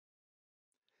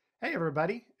Hey,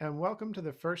 everybody, and welcome to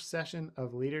the first session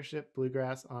of Leadership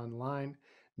Bluegrass Online,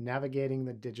 Navigating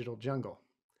the Digital Jungle.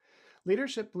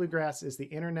 Leadership Bluegrass is the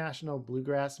International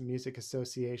Bluegrass Music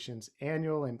Association's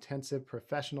annual intensive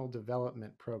professional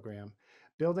development program,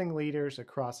 building leaders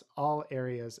across all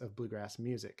areas of bluegrass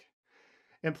music.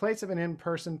 In place of an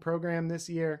in-person program this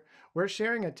year, we're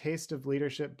sharing a taste of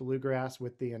Leadership Bluegrass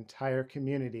with the entire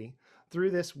community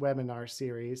through this webinar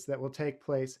series that will take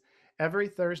place every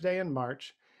Thursday in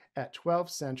March at 12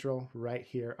 Central right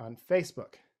here on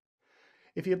Facebook.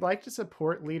 If you'd like to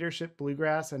support Leadership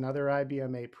Bluegrass and other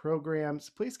IBMA programs,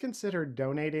 please consider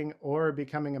donating or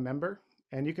becoming a member,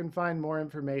 and you can find more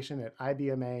information at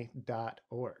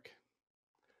ibma.org.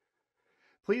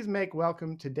 Please make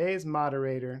welcome today's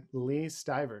moderator, Lee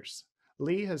Stivers.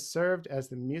 Lee has served as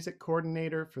the music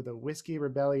coordinator for the Whiskey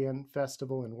Rebellion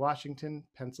Festival in Washington,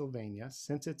 Pennsylvania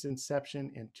since its inception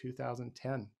in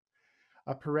 2010.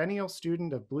 A perennial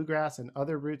student of bluegrass and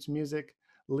other roots music,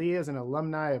 Lee is an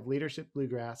alumni of Leadership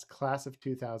Bluegrass, class of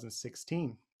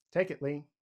 2016. Take it, Lee.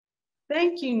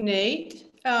 Thank you,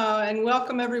 Nate, and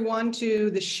welcome everyone to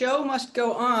The Show Must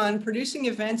Go On, Producing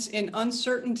Events in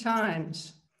Uncertain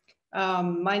Times.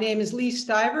 My name is Lee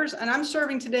Stivers, and I'm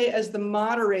serving today as the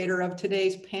moderator of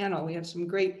today's panel. We have some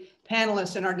great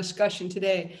panelists in our discussion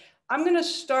today. I'm going to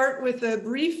start with a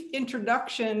brief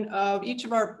introduction of each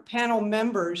of our panel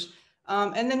members.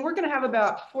 And then we're going to have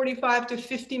about 45 to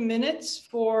 50 minutes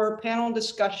for panel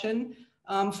discussion,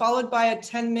 followed by a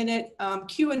 10-minute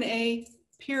Q&A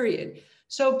period.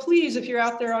 So please, if you're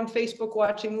out there on Facebook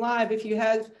watching live, if you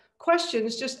have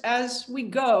questions, just as we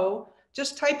go,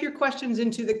 just type your questions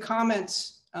into the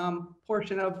comments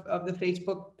portion of the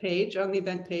Facebook page, on the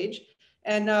event page,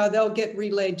 and they'll get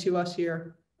relayed to us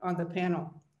here on the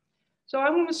panel. So I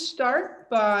want to start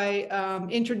by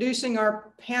introducing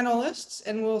our panelists,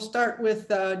 and we'll start with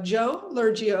Joe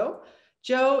Lurgio.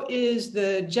 Joe is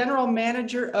the general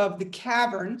manager of the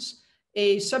Caverns,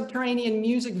 a subterranean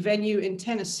music venue in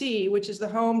Tennessee, which is the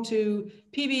home to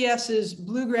PBS's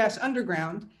Bluegrass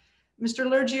Underground. Mr.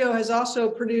 Lurgio has also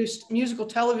produced musical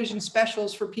television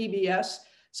specials for PBS,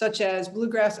 such as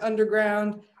Bluegrass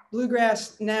Underground,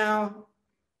 Bluegrass Now,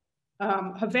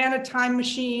 Havana Time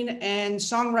Machine, and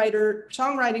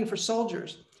Songwriting for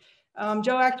Soldiers.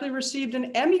 Joe actually received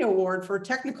an Emmy Award for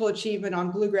technical achievement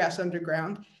on Bluegrass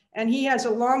Underground, and he has a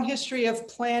long history of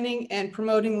planning and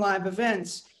promoting live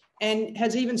events, and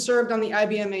has even served on the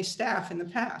IBMA staff in the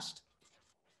past.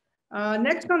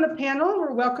 Next on the panel,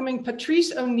 we're welcoming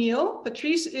Patrice O'Neill.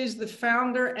 Patrice is the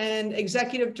founder and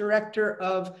executive director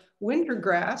of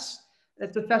Wintergrass.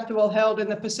 That's a festival held in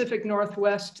the Pacific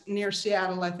Northwest near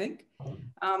Seattle, I think.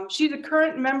 She's a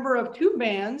current member of two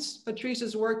bands. Patrice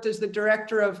has worked as the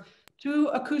director of two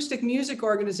acoustic music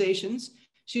organizations.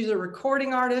 She's a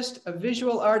recording artist, a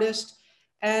visual artist.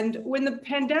 And when the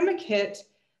pandemic hit,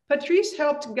 Patrice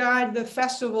helped guide the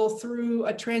festival through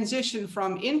a transition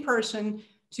from in-person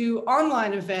to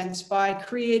online events by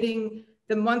creating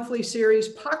the monthly series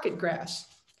Pocket Grass.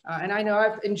 And I know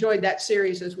I've enjoyed that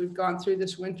series as we've gone through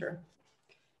this winter.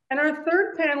 And our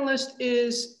third panelist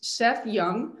is Seth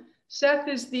Young. Seth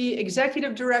is the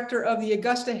executive director of the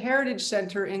Augusta Heritage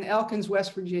Center in Elkins,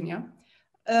 West Virginia.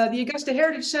 The Augusta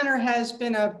Heritage Center has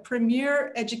been a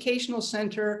premier educational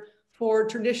center for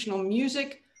traditional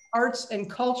music, arts, and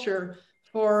culture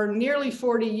for nearly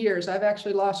 40 years. I've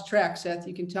actually lost track, Seth.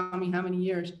 You can tell me how many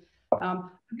years.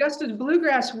 Augusta's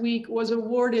Bluegrass Week was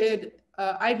awarded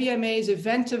IBMA's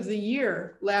Event of the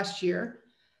Year last year.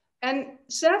 And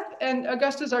Seth and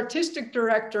Augusta's artistic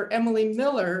director, Emily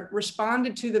Miller,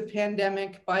 responded to the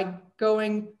pandemic by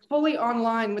going fully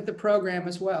online with the program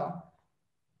as well.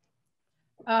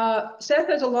 Seth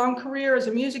has a long career as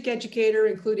a music educator,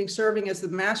 including serving as the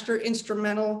master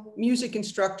instrumental music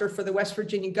instructor for the West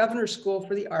Virginia Governor's School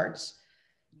for the Arts.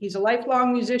 He's a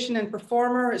lifelong musician and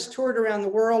performer, has toured around the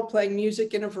world playing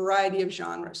music in a variety of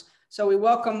genres. So we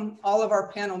welcome all of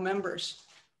our panel members.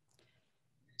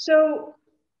 So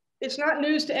it's not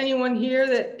news to anyone here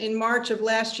that in March of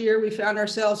last year, we found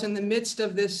ourselves in the midst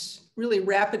of this really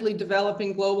rapidly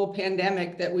developing global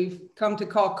pandemic that we've come to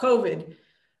call COVID.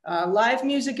 Live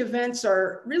music events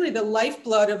are really the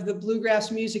lifeblood of the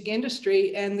bluegrass music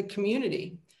industry and the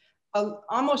community.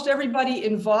 Almost everybody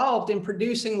involved in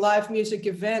producing live music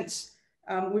events,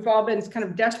 we've all been kind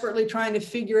of desperately trying to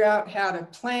figure out how to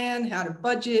plan, how to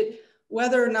budget,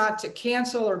 whether or not to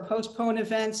cancel or postpone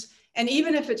events, and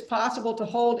even if it's possible to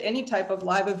hold any type of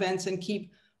live events and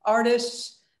keep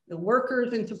artists, the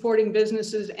workers and supporting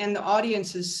businesses, and the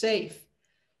audiences safe.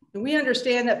 And we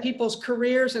understand that people's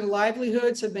careers and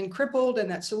livelihoods have been crippled,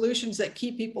 and that solutions that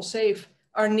keep people safe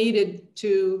are needed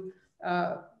to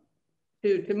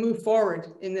to move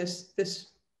forward in this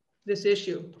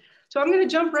issue. So I'm going to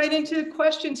jump right into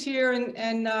questions here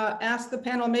and ask the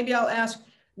panel. Maybe I'll ask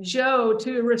Joe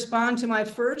to respond to my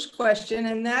first question,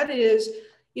 and that is,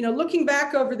 looking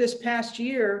back over this past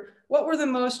year, what were the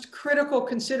most critical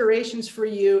considerations for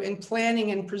you in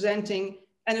planning and presenting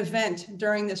an event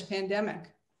during this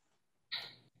pandemic?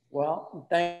 Well,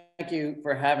 thank you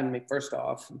for having me, first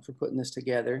off, and for putting this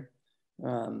together.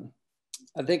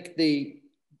 I think the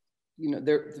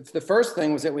first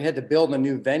thing was that we had to build a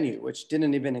new venue, which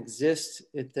didn't even exist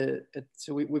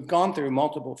so we've gone through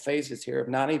multiple phases here of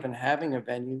not even having a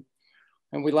venue.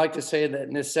 And we like to say that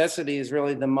necessity is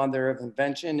really the mother of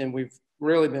invention. And we've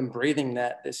really been breathing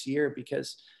that this year,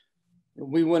 because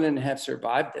we wouldn't have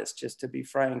survived this, just to be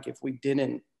frank, if we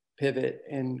didn't pivot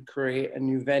and create a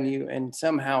new venue and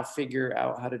somehow figure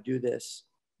out how to do this.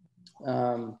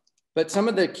 But some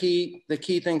of the key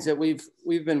things that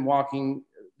we've been walking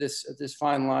this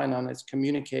fine line on is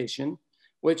communication,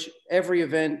 which every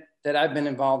event that I've been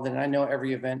involved in, I know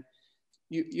every event,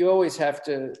 you always have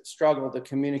to struggle to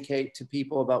communicate to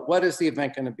people about what is the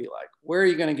event going to be like, where are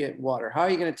you going to get water, how are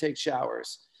you going to take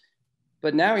showers.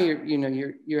 But now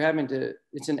you're having to,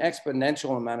 it's an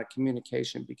exponential amount of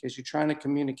communication, because you're trying to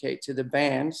communicate to the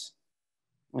bands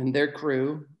and their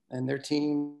crew and their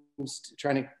teams,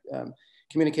 trying to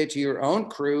communicate to your own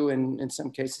crew, and in some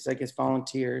cases, I guess,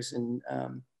 volunteers and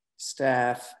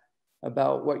staff,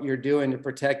 about what you're doing to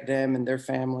protect them and their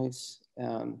families.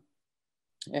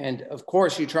 And of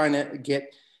course, you're trying to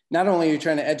get, not only are you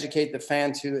trying to educate the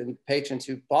fans and patrons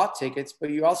who bought tickets,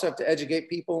 but you also have to educate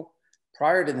people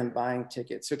prior to them buying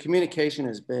tickets. So communication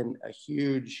has been a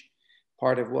huge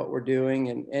part of what we're doing.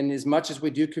 And as much as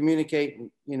we do communicate,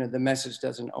 the message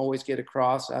doesn't always get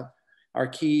across. Our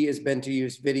key has been to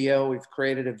use video. We've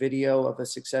created a video of a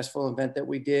successful event that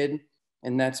we did.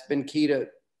 And that's been key to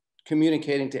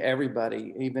communicating to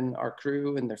everybody, even our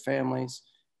crew and their families,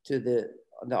 to the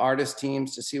artist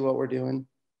teams, to see what we're doing.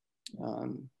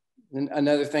 And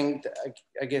another thing,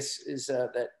 I guess, is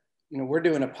that we're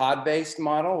doing a pod-based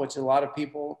model, which a lot of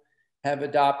people have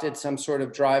adopted, some sort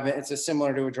of drive-in. It's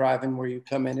similar to a drive-in where you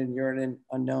come in and you're in an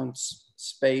unknown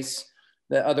space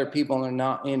that other people are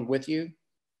not in with you.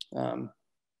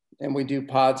 And we do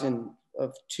pods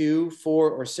of 2, 4,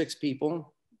 or 6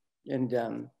 people.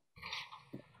 And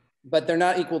but they're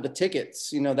not equal to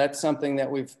tickets. That's something that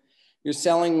you're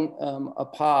selling a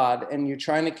pod, and you're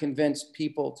trying to convince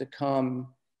people to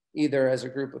come either as a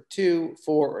group of 2,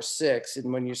 4, or 6.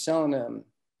 And when you're selling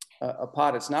a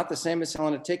pod, it's not the same as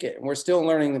selling a ticket. And we're still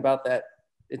learning about that.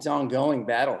 It's ongoing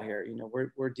battle here.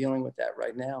 We're dealing with that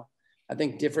right now. I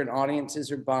think different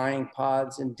audiences are buying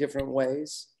pods in different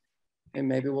ways. And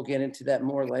maybe we'll get into that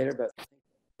more later, but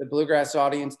the Bluegrass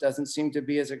audience doesn't seem to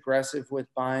be as aggressive with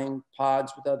buying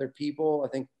pods with other people. I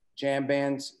think jam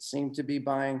bands seem to be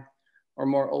buying, or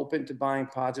more open to buying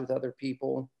pods with other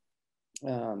people.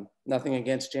 Nothing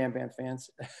against jam band fans,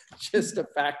 just a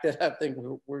fact that I think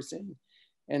we're seeing.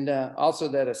 And also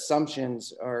that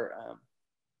assumptions are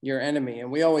your enemy.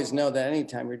 And we always know that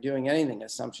anytime you're doing anything,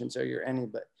 assumptions are your enemy.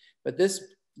 But this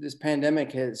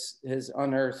pandemic has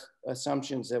unearthed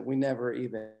assumptions that we never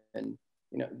even,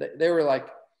 they were like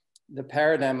the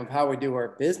paradigm of how we do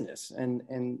our business. And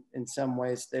in some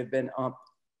ways they've been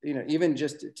even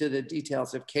just to the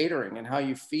details of catering and how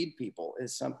you feed people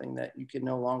is something that you can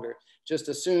no longer just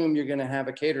assume you're going to have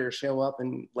a caterer show up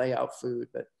and lay out food.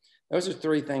 But those are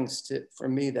 3 things for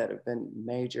me that have been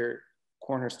major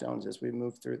cornerstones as we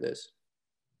move through this.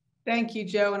 Thank you,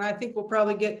 Joe. And I think we'll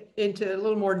probably get into a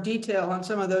little more detail on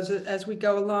some of those as we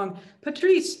go along.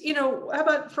 Patrice, how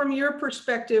about from your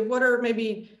perspective, what are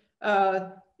maybe,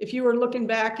 if you were looking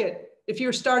back at, if you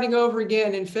were starting over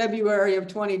again in February of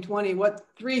 2020, what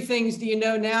 3 things do you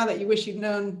know now that you wish you'd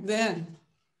known then?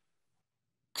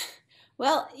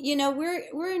 Well,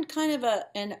 we're in kind of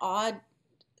an odd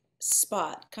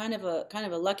spot, kind of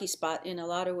a lucky spot in a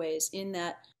lot of ways, in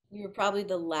that we were probably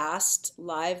the last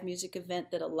live music event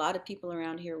that a lot of people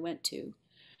around here went to,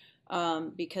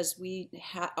 because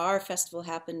our festival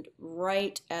happened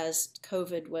right as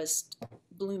COVID was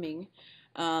blooming,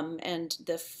 and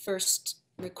the first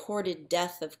recorded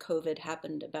death of COVID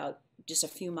happened about just a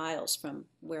few miles from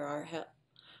where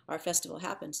our festival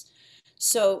happens.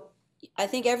 So I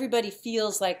think everybody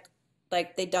feels like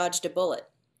they dodged a bullet,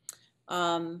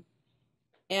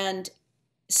 and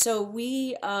so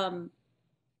we.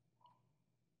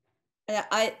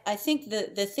 I think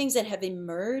the things that have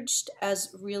emerged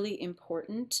as really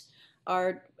important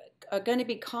are going to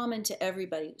be common to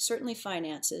everybody. Certainly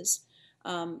finances.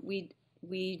 Our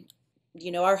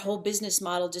whole business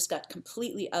model just got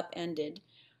completely upended,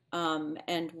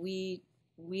 and we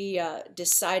we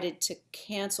decided to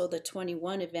cancel the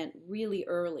 21 event really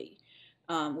early,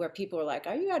 where people were like,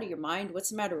 "Are you out of your mind? What's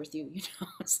the matter with you?" You know,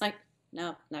 it's like,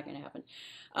 no, not going to happen.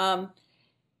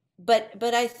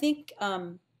 But I think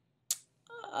a,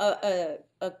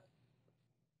 a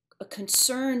a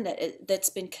concern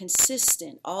that's been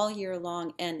consistent all year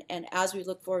long, and as we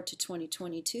look forward to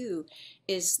 2022,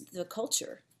 is the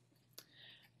culture,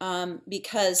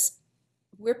 because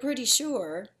we're pretty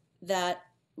sure that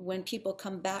when people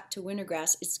come back to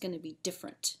Wintergrass, it's going to be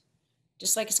different.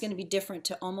 Just like it's going to be different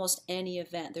to almost any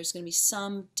event, there's going to be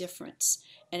some difference,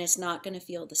 and it's not going to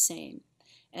feel the same.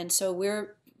 And so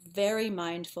we're very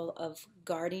mindful of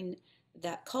guarding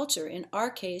that culture. In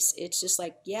our case, it's just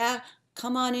like, yeah,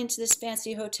 come on into this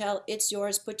fancy hotel. It's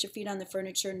yours. Put your feet on the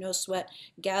furniture. No sweat.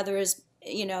 Gather as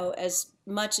as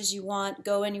much as you want.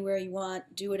 Go anywhere you want.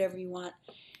 Do whatever you want.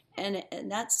 And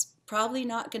that's probably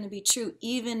not going to be true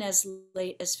even as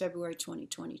late as February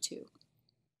 2022.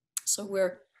 So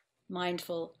we're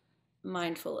mindful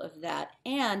of that.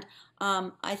 And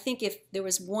I think if there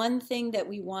was one thing that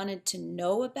we wanted to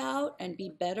know about and be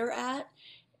better at,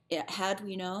 had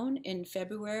we known in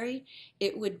February,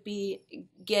 it would be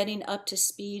getting up to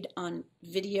speed on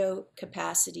video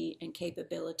capacity and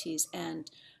capabilities, and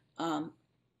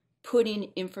putting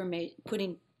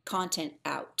content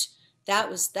out. That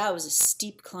was a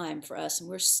steep climb for us, and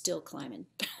we're still climbing.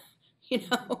 you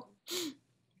know.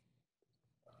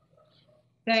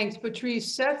 Thanks,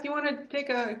 Patrice. Seth, you want to take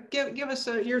give us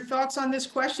your thoughts on this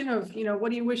question of, what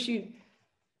do you wish you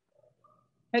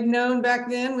had known back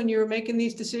then when you were making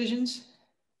these decisions?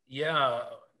 Yeah,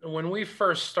 when we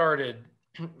first started,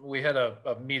 we had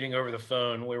a meeting over the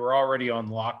phone. We were already on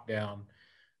lockdown,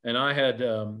 and I had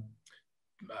the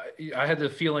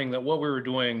feeling that what we were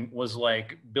doing was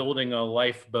like building a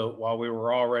lifeboat while we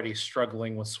were already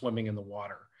struggling with swimming in the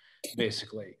water,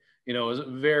 basically. It was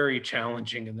very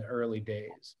challenging in the early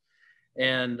days.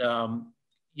 And,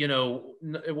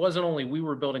 it wasn't only we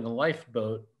were building a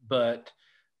lifeboat, but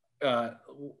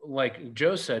like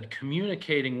Joe said,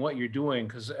 communicating what you're doing,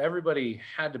 because everybody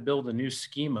had to build a new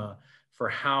schema for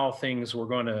how things were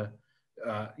going to,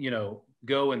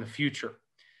 go in the future.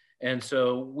 And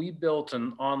so we built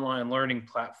an online learning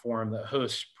platform that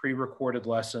hosts pre-recorded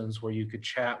lessons where you could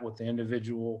chat with the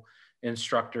individual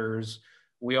instructors.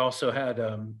 We also had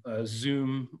a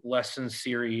Zoom lesson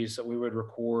series that we would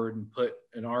record and put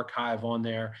an archive on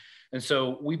there. And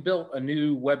so we built a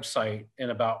new website in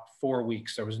about 4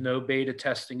 weeks. There was no beta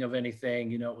testing of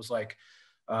anything. It was like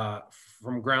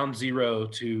from ground zero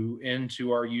to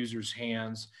into our users'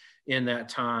 hands in that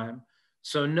time.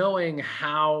 So knowing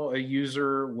how a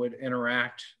user would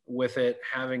interact with it,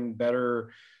 having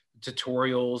better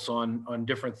tutorials on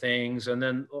different things, and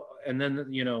then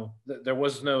there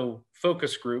was no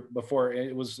focus group before.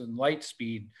 It was in light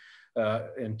speed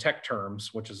in tech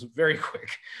terms, which is very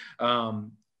quick.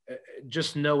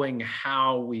 Just knowing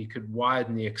how we could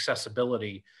widen the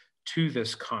accessibility to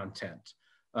this content.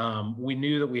 We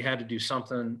knew that we had to do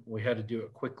something. We had to do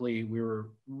it quickly. We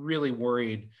were really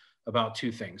worried about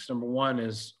two things. Number one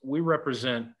is we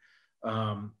represent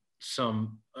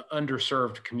some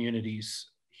underserved communities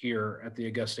here at the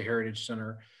Augusta Heritage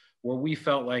Center, where we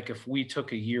felt like if we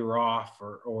took a year off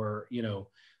or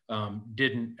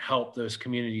didn't help those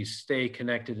communities stay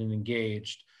connected and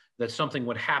engaged, that something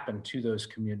would happen to those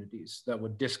communities that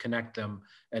would disconnect them,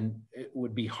 and it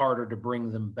would be harder to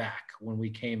bring them back when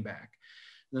we came back.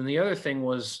 Then the other thing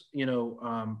was,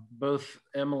 both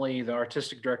Emily, the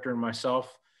artistic director, and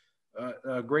myself,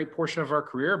 a great portion of our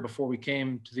career before we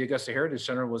came to the Augusta Heritage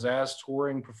Center was as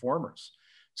touring performers.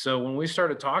 So when we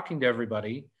started talking to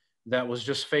everybody that was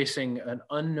just facing an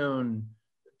unknown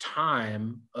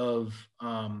time of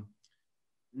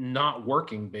not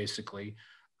working, basically,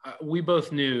 we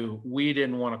both knew we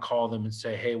didn't want to call them and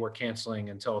say, hey, we're canceling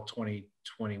until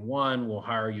 2021. We'll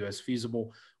hire you as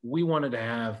feasible. We wanted to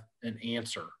have an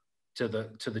answer to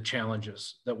the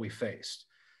challenges that we faced.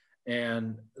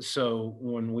 And so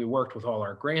when we worked with all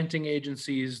our granting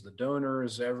agencies, the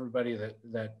donors, everybody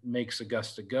that makes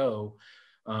Augusta go,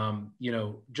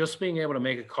 just being able to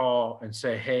make a call and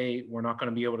say, hey, we're not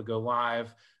going to be able to go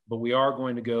live, but we are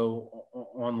going to go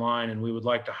online and we would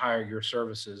like to hire your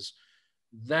services.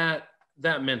 That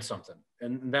meant something.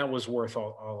 And that was worth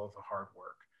all of the hard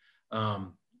work.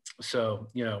 So,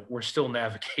 we're still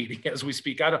navigating as we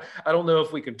speak. I don't know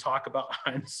if we can talk about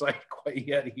hindsight quite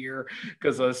yet here,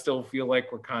 because I still feel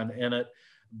like we're kind of in it.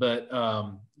 But,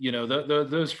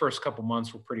 those first couple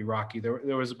months were pretty rocky.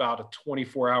 There was about a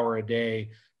 24-hour a day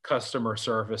customer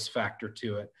service factor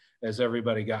to it, as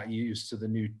everybody got used to the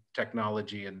new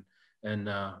technology and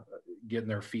getting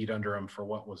their feet under them for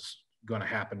what was going to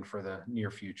happen for the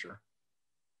near future.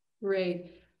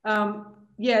 Great.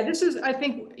 Yeah, this is, I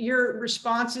think your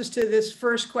responses to this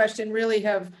first question really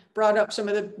have brought up some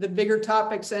of the bigger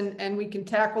topics, and we can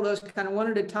tackle those kind of one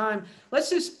at a time.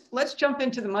 Let's jump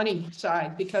into the money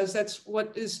side, because that's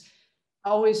what is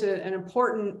always an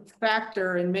important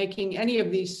factor in making any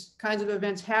of these kinds of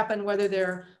events happen, whether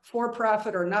they're for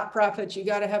profit or not profit. You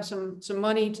got to have some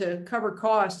money to cover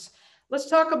costs. Let's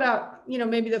talk about,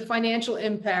 maybe the financial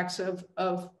impacts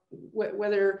of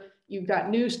whether you've got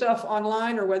new stuff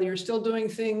online or whether you're still doing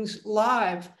things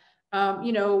live.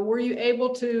 Were you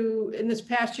able to, in this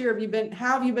past year,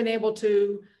 how have you been able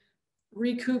to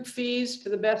recoup fees to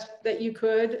the best that you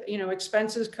could,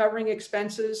 covering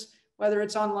expenses, whether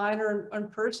it's online or in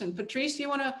person? Patrice, do you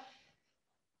want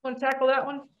to tackle that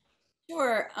one?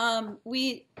 Sure.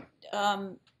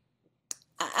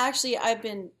 Actually, I've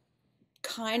been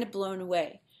kind of blown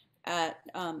away at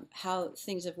how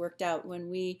things have worked out. When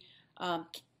we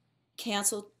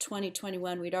canceled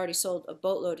 2021, we'd already sold a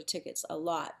boatload of tickets, a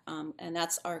lot, and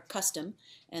that's our custom,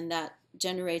 and that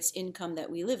generates income that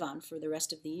we live on for the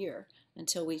rest of the year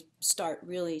until we start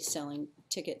really selling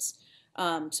tickets.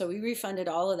 So we refunded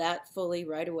all of that fully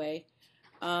right away,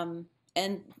 and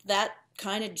that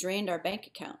kind of drained our bank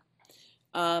account.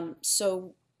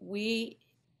 So we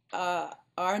are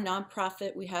a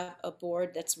nonprofit. We have a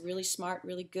board that's really smart,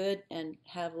 really good, and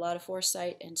have a lot of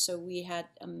foresight, and so we had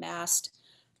amassed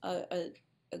a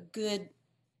good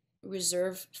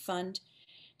reserve fund.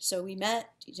 So we met,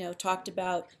 talked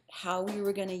about how we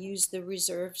were going to use the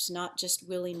reserves, not just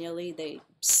willy-nilly. They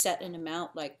set an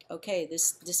amount, like, okay,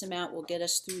 this amount will get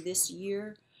us through this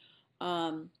year,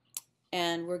 and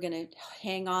we're going to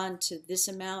hang on to this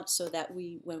amount so that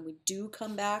when we do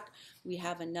come back, we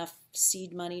have enough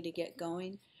seed money to get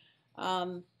going.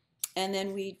 And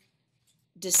then we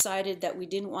decided that we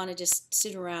didn't want to just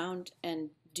sit around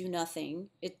and do nothing.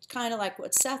 It's kind of like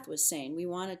what Seth was saying. We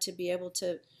wanted to be able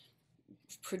to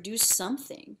produce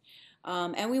something,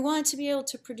 and we wanted to be able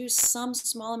to produce some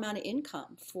small amount of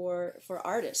income for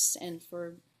artists and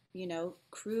for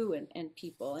crew and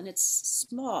people. And it's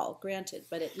small, granted,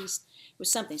 but at least it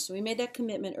was something. So we made that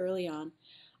commitment early on.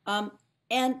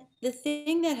 And the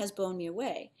thing that has blown me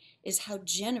away is how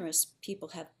generous people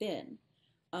have been.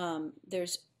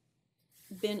 There's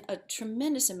been a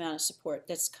tremendous amount of support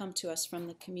that's come to us from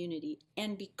the community.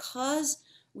 And because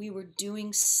we were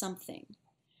doing something,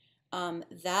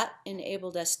 that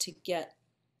enabled us to get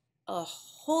a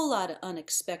whole lot of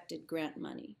unexpected grant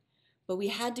money. But we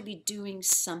had to be doing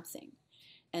something,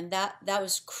 and that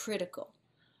was critical.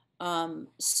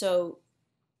 So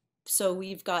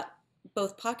we've got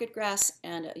both Pocket Grass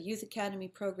and a youth academy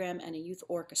program and a youth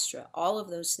orchestra. All of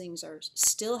those things are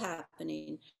still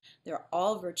happening. They're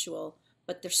all virtual,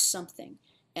 but there's something,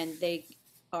 and they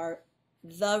are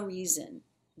the reason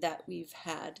that we've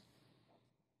had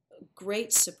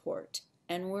great support,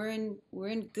 and we're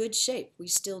in good shape. We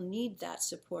still need that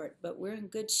support, but we're in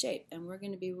good shape, and we're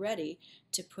going to be ready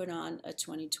to put on a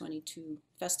 2022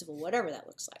 festival, whatever that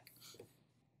looks like.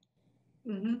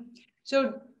 Mm-hmm.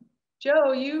 So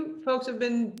Joe, you folks have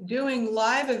been doing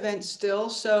live events still,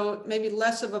 so maybe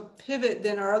less of a pivot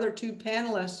than our other two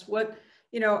panelists.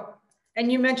 And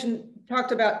you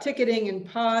talked about ticketing and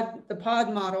the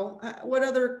pod model. What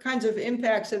other kinds of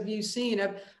impacts have you seen?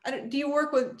 Do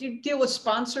you deal with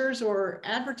sponsors or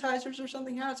advertisers or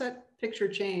something? How has that picture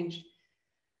changed?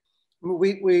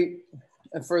 We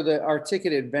for our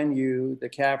ticketed venue, the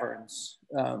Caverns,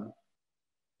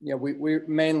 we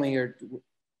mainly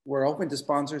we're open to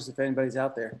sponsors if anybody's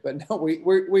out there, but no,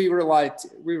 we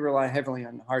rely heavily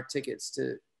on hard tickets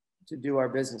to do our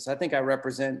business. I think I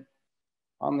represent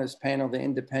on this panel the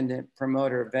independent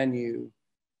promoter venue,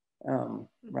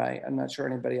 right? I'm not sure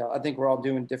anybody else. I think we're all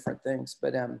doing different things,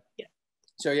 but yeah.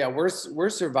 So yeah, we're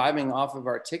surviving off of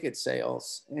our ticket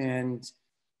sales, and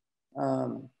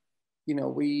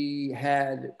we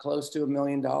had close to $1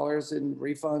 million in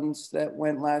refunds that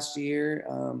went last year.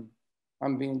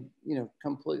 I'm being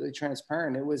completely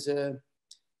transparent. It was an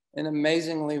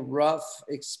amazingly rough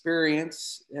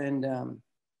experience, and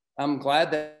I'm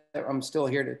glad that I'm still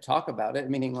here to talk about it.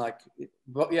 Meaning, like,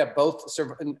 both.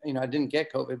 I didn't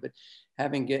get COVID, but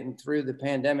getting through the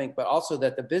pandemic, but also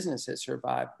that the business has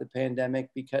survived the pandemic,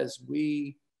 because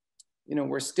we're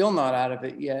still not out of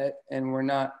it yet, and we're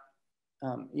not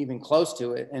even close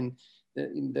to it. And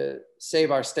the Save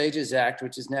Our Stages Act,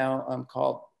 which is now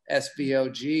called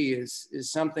SVOG,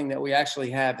 is something that we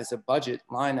actually have as a budget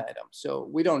line item. So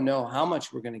we don't know how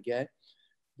much we're going to get,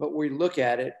 but we look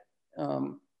at it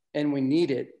and we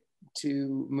need it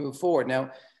to move forward.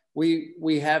 Now,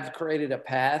 we have created a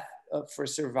path for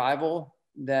survival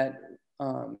that,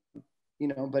 you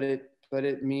know, but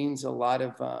it means a lot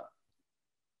of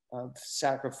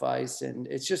sacrifice, and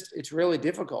it's really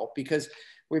difficult because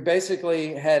we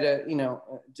basically had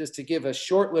just to give a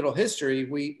short little history,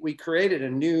 we created a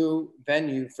new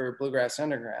venue for Bluegrass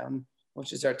Underground,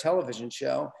 which is our television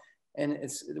show, and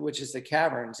which is the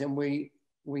Caverns, and we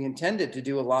intended to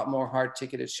do a lot more hard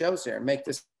ticketed shows there, make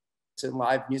this a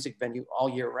live music venue all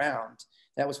year round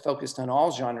that was focused on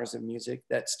all genres of music,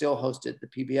 that still hosted the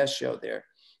PBS show there.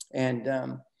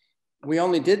 And we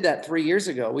only did that 3 years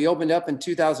ago. We opened up in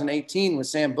 2018 with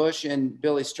Sam Bush and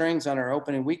Billy Strings on our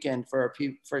opening weekend for our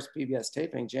first PBS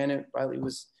taping. Janet Riley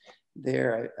was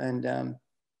there, and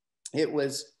it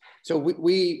was, so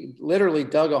we literally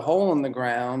dug a hole in the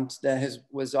ground that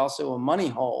was also a money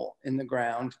hole in the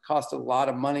ground. Cost a lot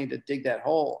of money to dig that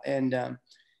hole, and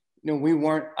you know, we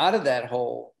weren't out of that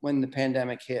hole when the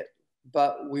pandemic hit,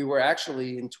 but we were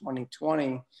actually in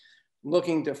 2020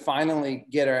 looking to finally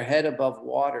get our head above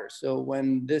water. So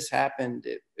when this happened,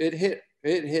 it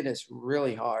hit us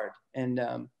really hard. And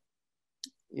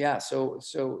yeah,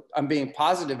 so I'm being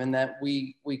positive in that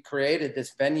we created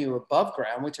this venue above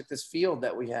ground. We took this field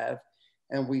that we have,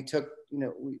 and we took, you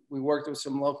know, we worked with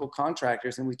some local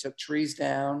contractors, and we took trees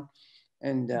down,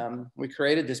 and we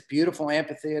created this beautiful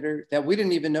amphitheater that we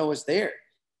didn't even know was there.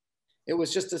 It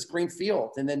was just this green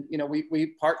field. And then, you know,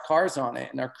 we parked cars on it,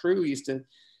 and our crew used to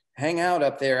hang out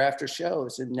up there after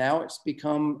shows. And now it's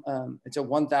become, it's a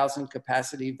 1,000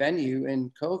 capacity venue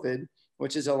in COVID,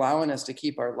 which is allowing us to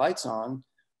keep our lights on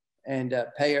and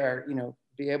pay our, you know,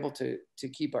 be able to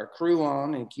keep our crew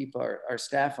on and keep our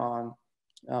staff on.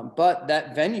 But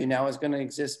that venue now is going to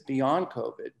exist beyond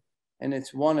COVID. And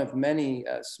it's one of many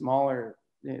smaller,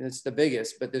 it's the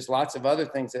biggest, but there's lots of other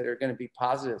things that are going to be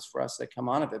positives for us that come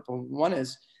out of it. But one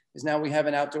is now we have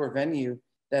an outdoor venue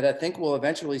that I think will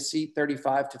eventually seat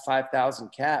 35 to 5,000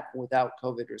 cap without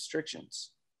COVID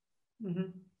restrictions. Mm-hmm.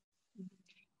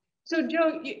 So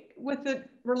Joe, with the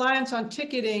reliance on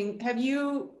ticketing, did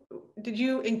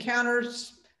you encounter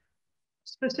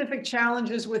specific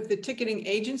challenges with the ticketing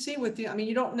agency? I mean,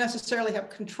 you don't necessarily have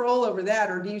control over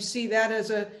that, or do you see that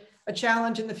as a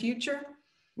challenge in the future?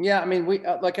 Yeah, I mean, we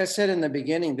like I said in the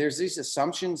beginning, there's these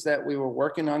assumptions that we were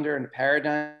working under and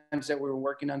paradigms that we were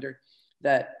working under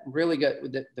that really got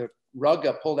the rug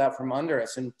got pulled out from under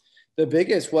us. And the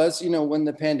biggest was, you know, when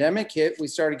the pandemic hit, we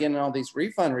started getting all these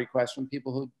refund requests from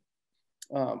people who,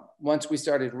 once we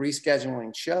started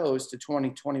rescheduling shows to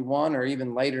 2021 or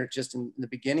even later, just in the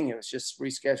beginning, it was just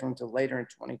rescheduling to later in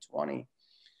 2020.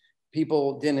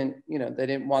 People didn't, you know, they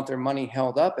didn't want their money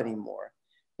held up anymore.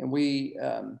 And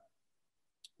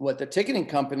what the ticketing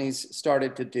companies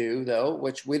started to do, though,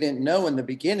 which we didn't know in the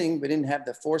beginning, we didn't have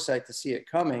the foresight to see it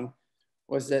coming,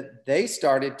 was that they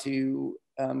started to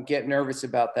get nervous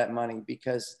about that money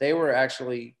because they were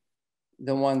actually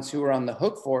the ones who were on the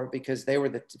hook for it, because they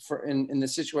were in the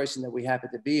situation that we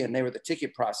happened to be in, they were the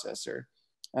ticket processor,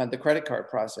 the credit card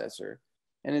processor.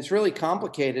 And it's really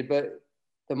complicated, but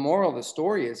the moral of the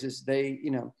story is they,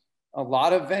 you know, a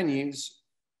lot of venues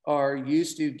are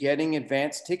used to getting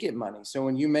advanced ticket money. So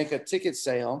when you make a ticket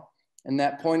sale and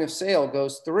that point of sale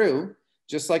goes through,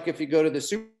 just like if you go to the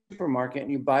supermarket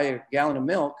and you buy a gallon of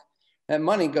milk, that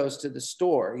money goes to the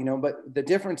store, you know. But the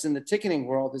difference in the ticketing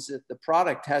world is that the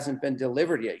product hasn't been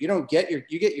delivered yet. You get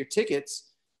your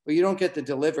tickets, but you don't get the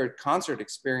delivered concert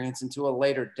experience until a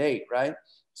later date, right?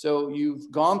 So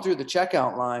you've gone through the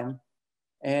checkout line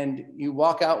and you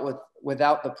walk out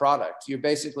without the product. You're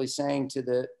basically saying to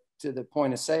the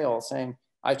point of sale, saying,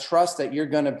 I trust that you're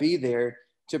going to be there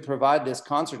to provide this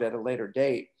concert at a later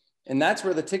date. And that's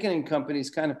where the ticketing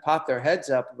companies kind of popped their heads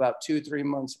up about 2-3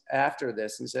 months after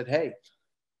this and said, hey,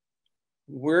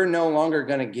 we're no longer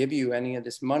going to give you any of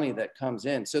this money that comes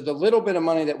in. So the little bit of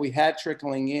money that we had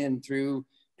trickling in through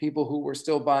people who were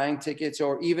still buying tickets,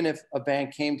 or even if a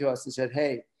band came to us and said,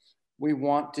 hey, we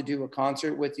want to do a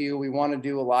concert with you, we want to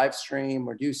do a live stream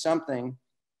or do something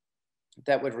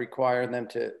that would require them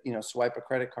to, you know, swipe a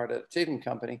credit card at a ticketing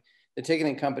company, the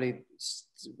ticketing company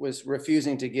was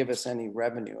refusing to give us any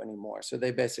revenue anymore. So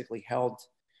they basically held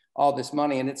all this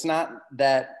money. And it's not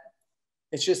that,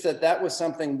 it's just that was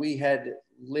something we had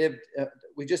lived,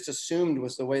 we just assumed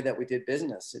was the way that we did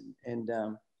business. And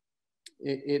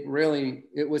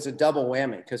it was a double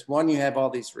whammy, because one, you have all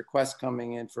these requests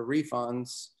coming in for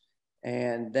refunds.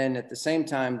 And then at the same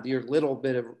time, your little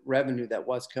bit of revenue that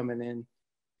was coming in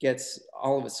gets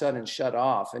all of a sudden shut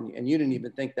off. And you didn't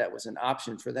even think that was an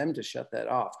option for them to shut that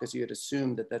off, because you had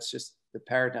assumed that that's just the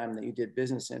paradigm that you did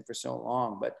business in for so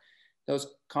long. But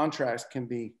those contracts can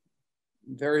be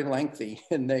very lengthy,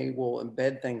 and they will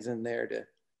embed things in there to,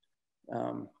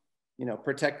 you know,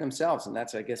 protect themselves. And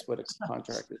that's, I guess, what a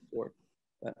contract is for.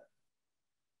 But.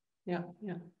 Yeah.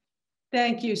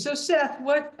 Thank you. So Seth,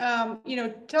 what, you know,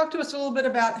 talk to us a little bit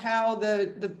about how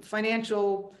the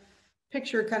financial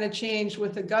picture kind of changed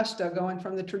with Augusta, going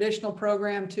from the traditional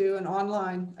program to an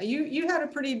online. You had a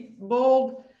pretty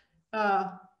bold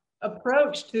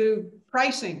approach to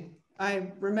pricing,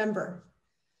 I remember.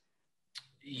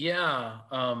 Yeah.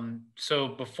 So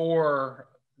before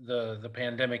the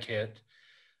pandemic hit,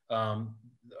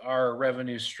 our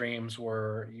revenue streams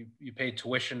were you paid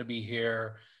tuition to be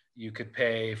here. You could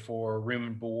pay for room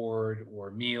and board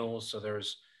or meals. So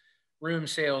there's room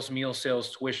sales, meal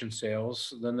sales, tuition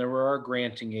sales. Then there were our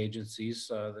granting agencies,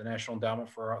 the National Endowment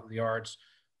for the Arts,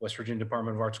 West Virginia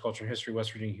Department of Arts, Culture, and History,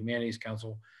 West Virginia Humanities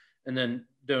Council, and then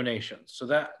donations. So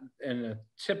that in a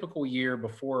typical year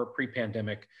before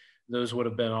pre-pandemic, those would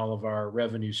have been all of our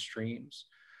revenue streams.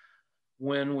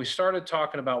 When we started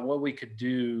talking about what we could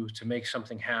do to make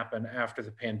something happen after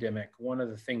the pandemic, one of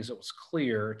the things that was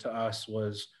clear to us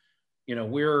was, you know,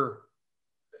 we're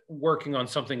working on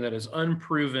something that is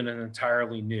unproven and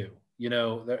entirely new. You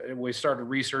know, we started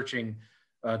researching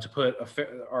to put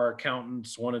our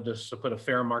accountants wanted us to put a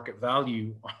fair market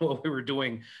value on what we were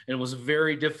doing, and it was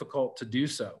very difficult to do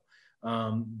so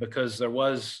because there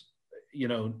was, you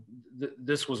know,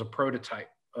 this was a prototype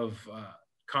of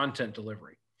content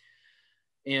delivery,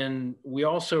 and we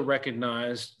also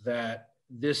recognized that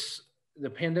the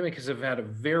pandemic has had a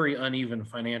very uneven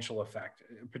financial effect,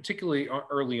 particularly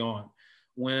early on,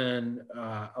 when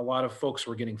a lot of folks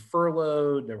were getting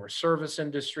furloughed. There were service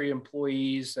industry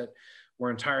employees that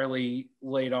were entirely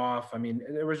laid off. I mean,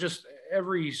 there was just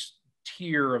every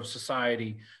tier of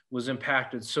society was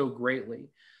impacted so greatly.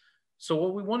 So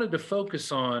what we wanted to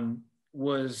focus on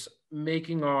was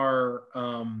making our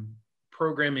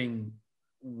programming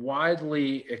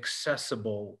widely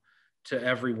accessible to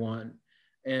everyone.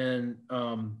 And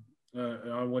I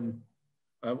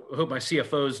hope my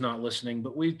CFO is not listening,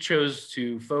 but we chose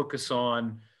to focus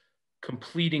on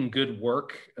completing good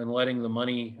work and letting the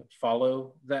money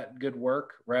follow that good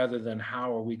work rather than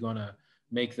how are we going to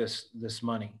make this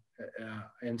money.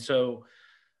 And so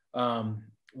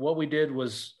what we did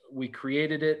was we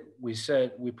created it. We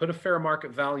said we put a fair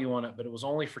market value on it, but it was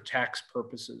only for tax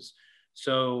purposes.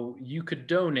 So you could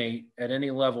donate at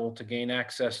any level to gain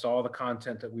access to all the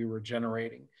content that we were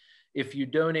generating. If you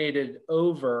donated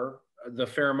over the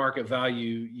fair market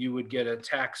value, you would get a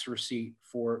tax receipt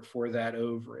for that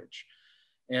overage.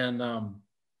 And,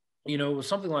 you know, it was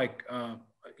something like,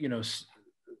 you know,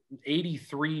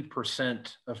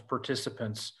 83% of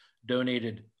participants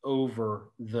donated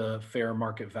over the fair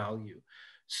market value.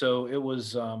 So it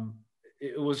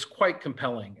was quite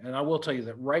compelling. And I will tell you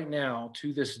that right now,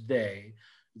 to this day,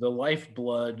 the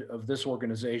lifeblood of this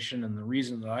organization and the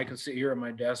reason that I can sit here at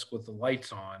my desk with the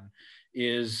lights on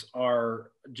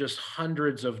are just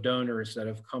hundreds of donors that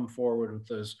have come forward with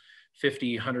those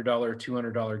 $50, $100,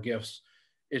 $200 gifts.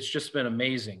 It's just been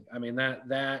amazing. I mean,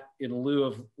 that in lieu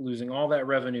of losing all that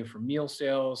revenue from meal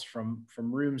sales, from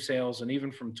room sales, and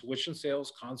even from tuition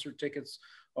sales, concert tickets,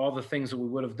 all the things that we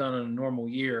would have done in a normal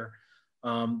year,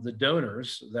 the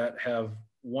donors that have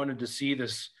wanted to see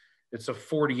this, it's a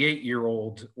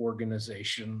 48-year-old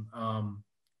organization,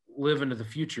 live into the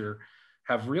future,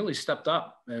 have really stepped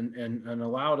up and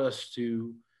allowed us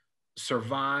to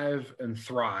survive and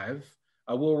thrive.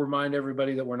 I will remind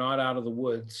everybody that we're not out of the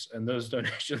woods, and those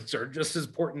donations are just as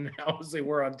important now as they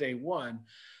were on day one.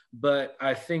 But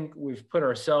I think we've put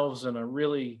ourselves in a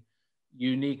really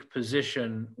unique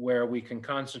position where we can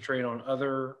concentrate on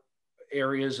other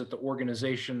areas that the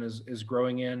organization is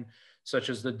growing in, such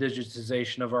as the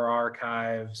digitization of our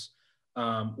archives.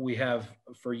 We have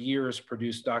for years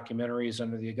produced documentaries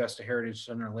under the Augusta Heritage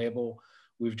Center label.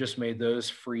 We've just made those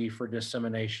free for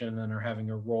dissemination and are having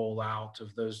a rollout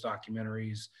of those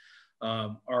documentaries.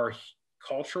 Our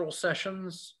cultural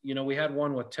sessions, you know, we had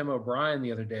one with Tim O'Brien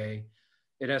the other day.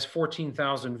 It has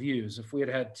 14,000 views. If we had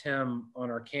had Tim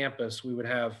on our campus, we would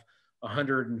have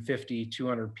 150,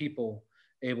 200 people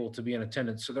able to be in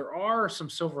attendance. So there are some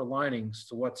silver linings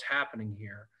to what's happening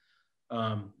here.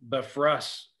 But for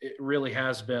us, it really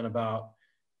has been about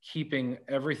keeping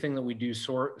everything that we do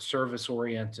service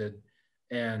oriented,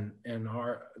 and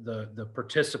the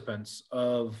participants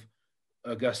of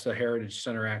Augusta Heritage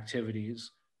Center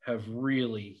activities have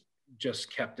really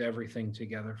just kept everything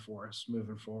together for us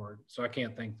moving forward. So I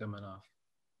can't thank them enough.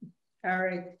 All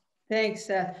right. Thanks,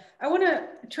 Seth. I want to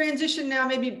transition now,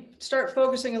 maybe start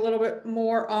focusing a little bit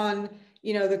more on,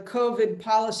 you know, the COVID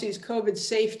policies, COVID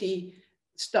safety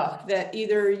stuff that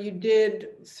either you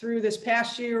did through this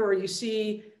past year or you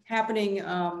see happening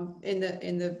in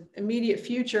the immediate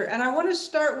future. And I want to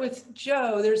start with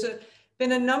Joe. There's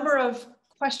been a number of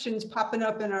questions popping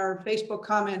up in our Facebook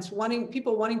comments,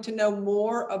 people wanting to know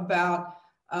more about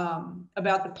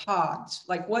the pods.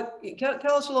 Like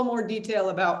tell us a little more detail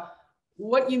about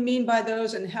what you mean by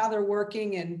those and how they're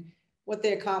working and what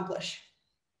they accomplish.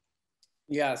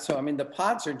 Yeah, so I mean, the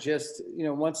pods are just,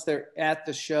 once they're at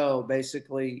the show,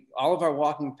 basically all of our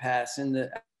walking paths in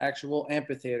the actual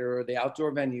amphitheater or the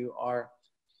outdoor venue are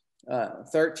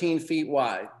 13 feet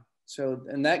wide. So,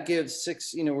 and that gives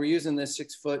we're using this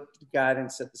 6 foot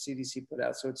guidance that the CDC put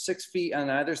out. So it's 6 feet on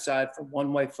either side for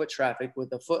one-way foot traffic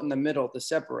with a foot in the middle to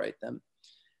separate them.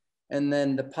 And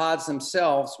then the pods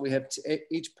themselves, we have,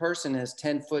 each person has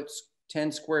 10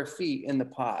 square feet in the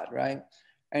pod, right?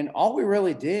 And all we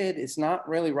really did, it's not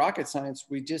really rocket science.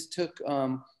 We just took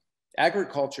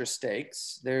agriculture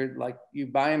stakes. They're like, you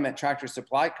buy them at Tractor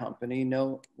Supply Company.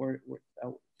 No,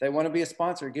 they want to be a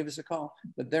sponsor, give us a call,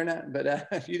 but they're not.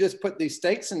 But you just put these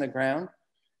stakes in the ground.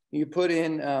 You put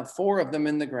in 4 of them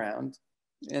in the ground,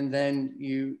 and then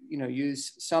you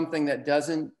use something that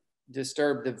doesn't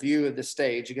disturb the view of the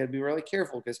stage. You got to be really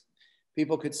careful because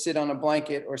people could sit on a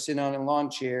blanket or sit on a lawn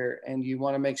chair, and you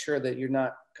want to make sure that you're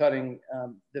not cutting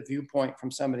the viewpoint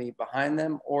from somebody behind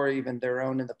them or even their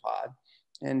own in the pod.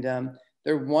 And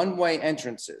they're one-way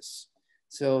entrances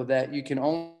so that you can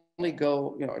only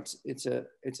go, it's a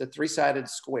 3-sided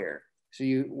square.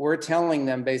 So we're telling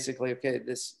them basically, okay,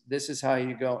 this is how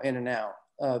you go in and out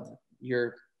of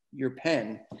your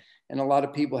pen. And a lot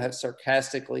of people have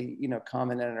sarcastically,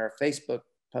 commented on our Facebook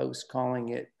post calling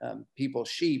it people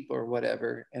sheep or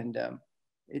whatever. And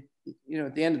at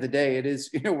the end of the day, it is,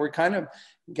 we're kind of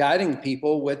guiding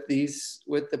people with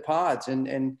the pods,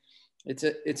 and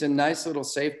it's a nice little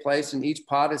safe place. And each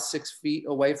pod is 6 feet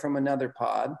away from another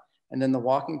pod. And then the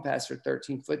walking paths are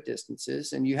 13 foot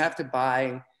distances. And you have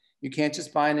to you can't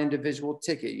just buy an individual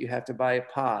ticket. You have to buy a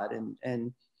pod.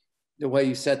 And the way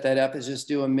you set that up is just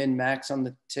do a min max on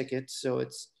the ticket. So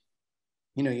it's,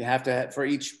 you have to have, for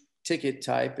each ticket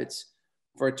type, it's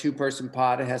for a 2-person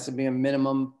pod, it has to be a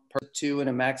minimum per 2 and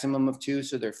a maximum of 2.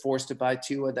 So they're forced to buy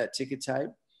 2 of that ticket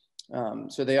type.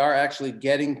 So they are actually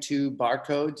getting 2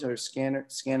 barcodes or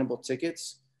scannable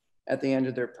tickets at the end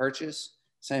of their purchase.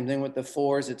 Same thing with the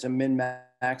 4s. It's a min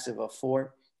max of a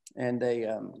 4, and they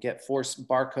get 4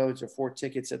 barcodes or 4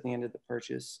 tickets at the end of the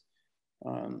purchase.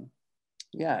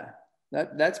 Yeah,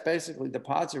 that's basically, the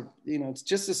pods are, it's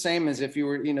just the same as if you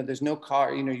were, there's no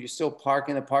car, you still park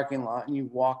in the parking lot and you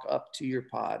walk up to your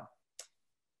pod.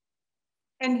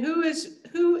 And who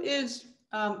is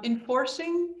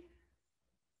enforcing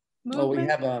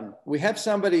movement? Oh, we have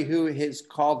somebody who has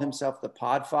called himself the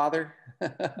Pod Father.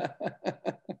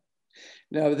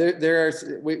 No,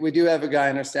 we do have a guy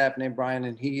on our staff named Brian,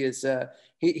 and he is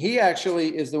he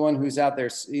actually is the one who's out there.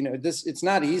 It's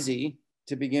not easy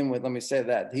to begin with. Let me say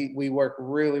that we work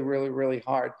really, really, really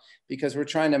hard because we're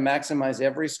trying to maximize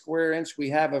every square inch we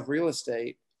have of real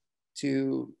estate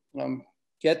to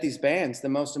get these bands the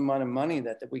most amount of money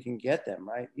that we can get them,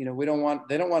 right? they don't want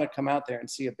to come out there and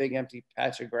see a big empty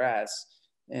patch of grass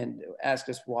and ask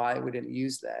us why we didn't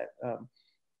use that.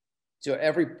 So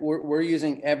we're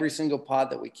using every single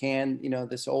pod that we can.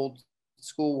 This old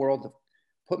school world of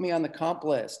put me on the comp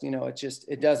list,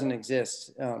 it doesn't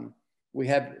exist. We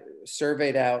have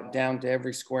surveyed out down to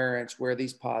every square inch where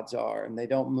these pods are, and they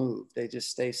don't move. They just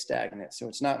stay stagnant. So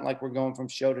it's not like we're going from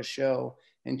show to show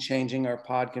and changing our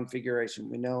pod configuration.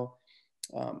 We know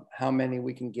how many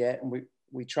we can get, and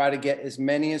we try to get as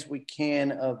many as we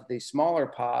can of the smaller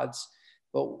pods,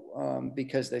 but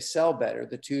because they sell better,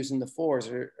 the 2s and the 4s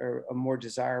are a more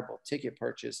desirable ticket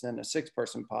purchase than a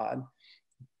 6-person pod.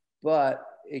 But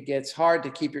it gets hard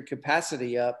to keep your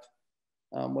capacity up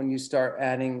when you start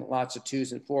adding lots of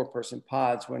 2s and 4-person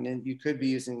pods, when you could be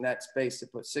using that space to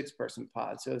put 6-person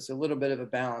pods. So it's a little bit of a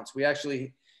balance.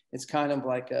 It's kind of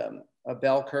like a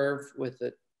bell curve with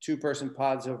the 2-person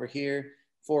pods over here,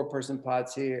 4-person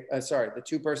pods here. The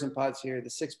 2-person pods here, the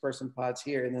 6-person pods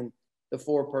here, and then the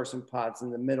 4-person pods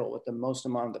in the middle, with the most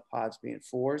amount of the pods being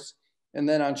 4s. And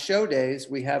then on show days,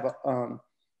 we have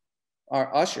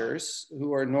our ushers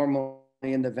who are normally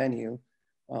in the venue.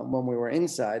 When we were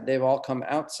inside, they've all come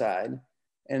outside,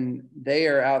 and they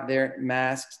are out there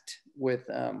masked with,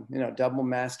 double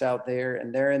masked out there,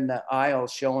 and they're in the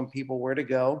aisles showing people where to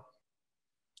go.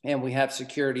 And we have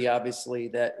security, obviously,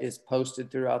 that is posted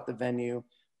throughout the venue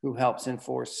who helps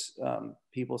enforce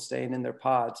people staying in their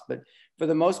pods. But for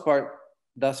the most part,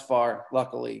 thus far,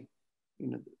 luckily,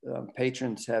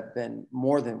 patrons have been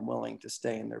more than willing to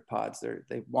stay in their pods.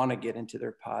 They want to get into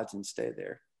their pods and stay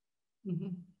there.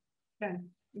 Mm-hmm.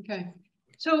 Okay.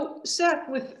 So Seth,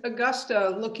 with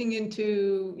Augusta looking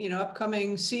into,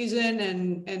 upcoming season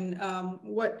and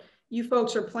what you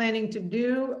folks are planning to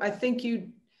do, I think you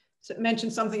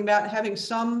mentioned something about having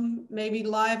some maybe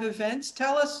live events.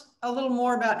 Tell us a little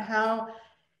more about how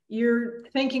you're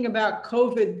thinking about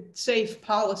COVID safe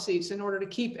policies in order to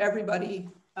keep everybody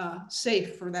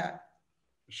safe for that.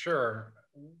 Sure.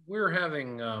 We're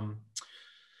having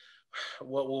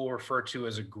what we'll refer to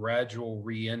as a gradual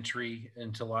reentry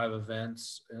into live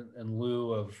events in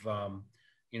lieu of,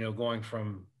 going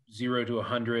from 0 to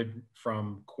 100,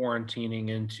 from quarantining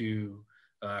into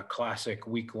classic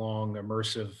week-long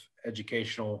immersive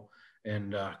educational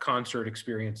and concert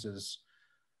experiences.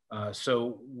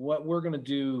 So what we're going to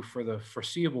do for the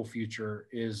foreseeable future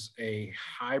is a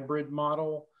hybrid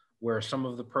model where some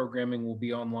of the programming will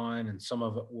be online and some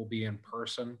of it will be in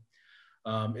person.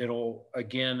 It'll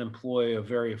again employ a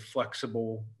very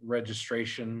flexible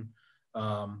registration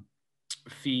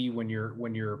fee when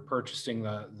you're purchasing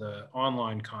the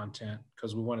online content,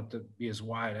 because we want it to be as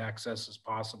wide access as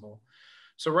possible.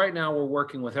 So right now we're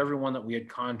working with everyone that we had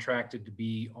contracted to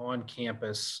be on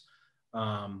campus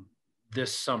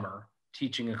this summer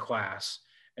teaching a class,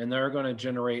 and they're going to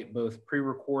generate both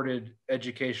pre-recorded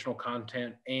educational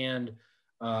content and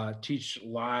teach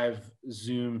live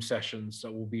Zoom sessions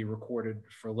that will be recorded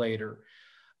for later.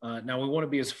 Now we want to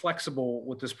be as flexible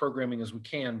with this programming as we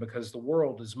can, because the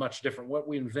world is much different. What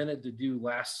we invented to do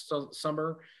last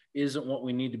summer isn't what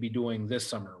we need to be doing this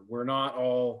summer. We're not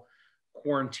all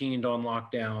quarantined on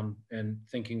lockdown and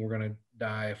thinking we're going to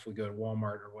die if we go to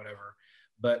Walmart or whatever.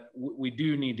 But we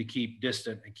do need to keep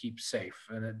distant and keep safe.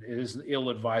 And it is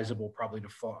ill-advisable probably to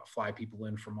fly people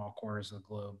in from all corners of the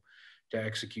globe to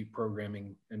execute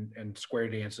programming and square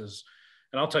dances.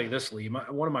 And I'll tell you this, Lee,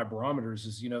 one of my barometers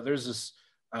is, there's this,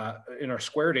 in our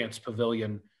square dance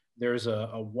pavilion, there's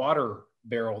a water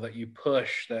barrel that you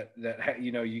push that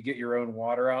you get your own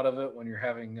water out of it when you're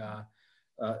having,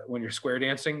 when you're square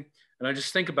dancing. And I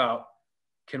just think about,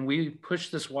 can we push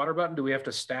this water button? Do we have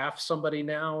to staff somebody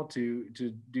now to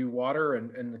do water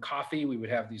and the coffee? We would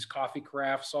have these coffee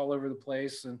crafts all over the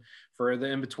place and for the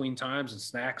in-between times and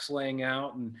snacks laying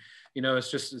out. And,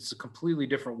 it's a completely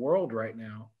different world right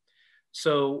now.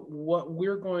 So what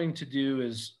we're going to do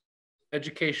is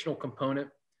educational component.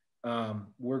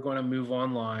 We're going to move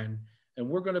online, and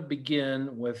we're going to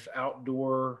begin with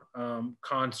outdoor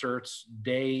concerts,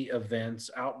 day events,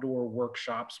 outdoor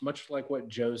workshops, much like what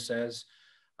Joe says.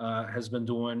 Has been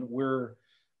doing.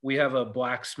 We have a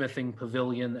blacksmithing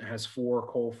pavilion that has 4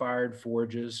 coal-fired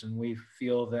forges, and we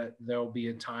feel that there'll be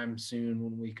a time soon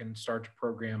when we can start to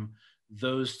program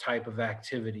those type of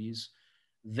activities.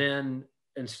 Then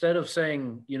instead of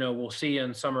saying, we'll see you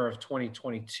in summer of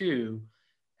 2022,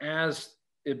 as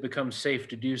it becomes safe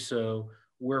to do so,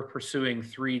 we're pursuing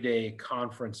 3-day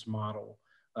conference model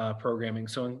programming.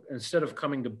 So instead of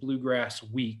coming to Bluegrass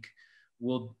Week,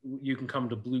 you can come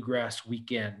to Bluegrass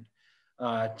Weekend.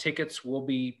 Tickets will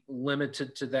be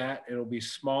limited to that. It'll be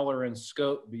smaller in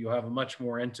scope, but you'll have a much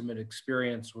more intimate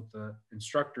experience with the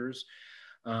instructors.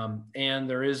 And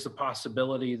there is the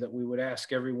possibility that we would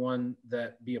ask everyone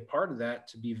that be a part of that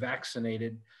to be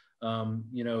vaccinated.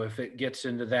 If it gets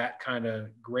into that kind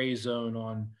of gray zone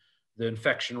on the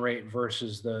infection rate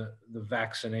versus the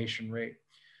vaccination rate.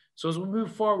 So as we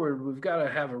move forward, we've got to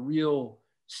have a real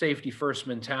safety first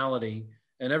mentality.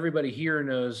 And everybody here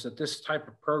knows that this type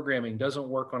of programming doesn't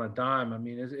work on a dime. I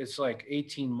mean, it's like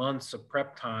 18 months of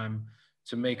prep time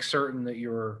to make certain that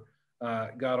you're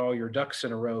got all your ducks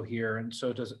in a row here. And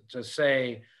so to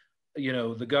say,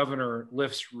 the governor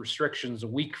lifts restrictions a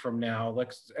week from now,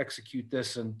 let's execute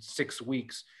this in 6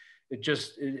 weeks.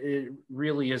 It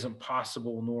really isn't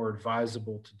possible nor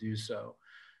advisable to do so.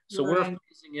 So We're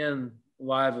phasing in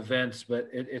live events, but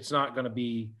it's not going to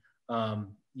be,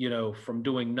 from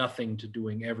doing nothing to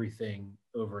doing everything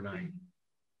overnight.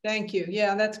 Thank you.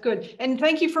 Yeah, that's good. And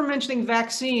thank you for mentioning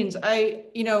vaccines.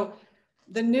 The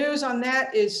news on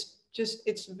that is just,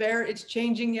 it's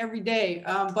changing every day.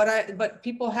 But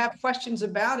people have questions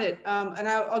about it. And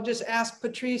I'll just ask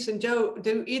Patrice and Joe,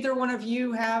 do either one of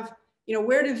you have,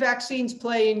 where do vaccines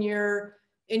play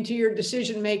into your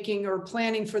decision-making or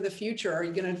planning for the future? Are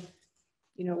you going to,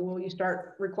 will you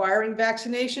start requiring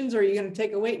vaccinations, or are you going to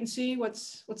take a wait and see?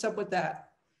 What's up with that?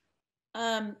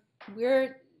 I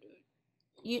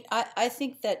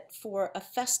think that for a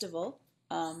festival,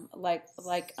 unlike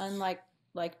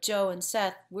Joe and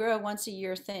Seth, we're a once a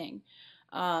year thing.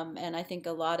 And I think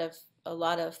a lot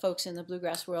of folks in the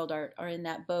bluegrass world are in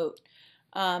that boat.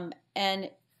 And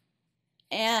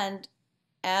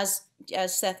as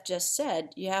Seth just said,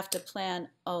 you have to plan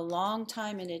a long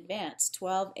time in advance,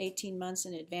 12, 18 months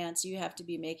in advance. You have to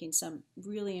be making some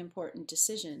really important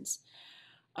decisions.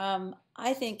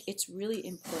 I think it's really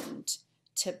important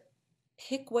to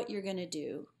pick what you're going to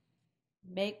do,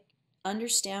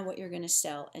 understand what you're going to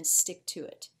sell, and stick to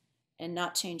it, and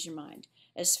not change your mind.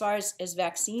 As far as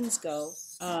vaccines go,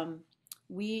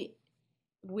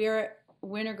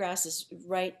 Wintergrass is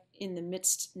right in the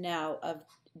midst now of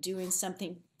doing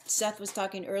something. Seth was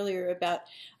talking earlier about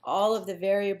all of the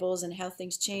variables and how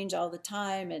things change all the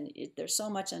time, and there's so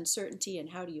much uncertainty, and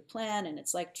how do you plan, and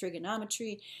it's like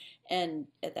trigonometry, and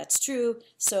that's true.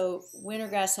 So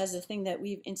Wintergrass has a thing that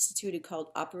we've instituted called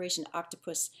Operation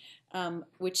Octopus,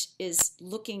 which is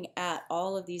looking at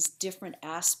all of these different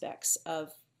aspects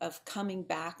of coming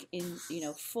back in,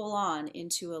 full on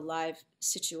into a live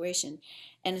situation.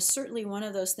 And certainly one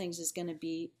of those things is going to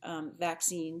be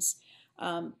vaccines.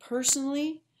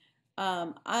 Personally,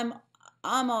 I'm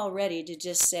all ready to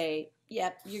just say,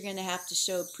 yep, you're going to have to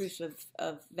show proof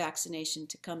of vaccination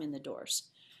to come in the doors.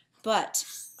 But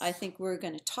I think we're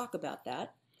going to talk about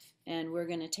that, and we're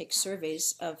going to take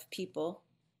surveys of people,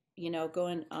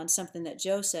 going on something that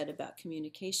Joe said about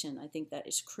communication. I think that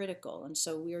is critical. And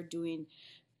so we are doing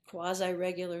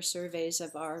quasi-regular surveys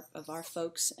of our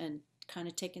folks, and kind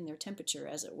of taking their temperature,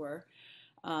 as it were,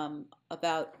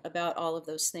 about all of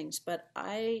those things. But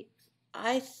I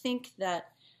think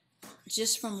that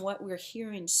just from what we're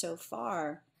hearing so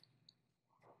far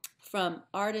from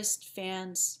artists,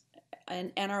 fans,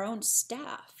 and our own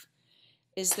staff,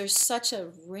 is there's such a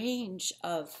range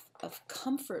of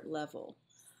comfort level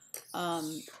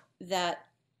that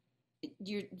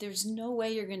there's no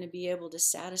way you're going to be able to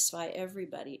satisfy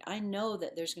everybody. I know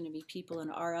that there's going to be people in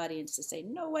our audience that say,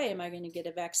 no way am I going to get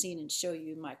a vaccine and show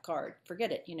you my card.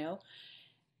 Forget it,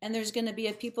 And there's going to be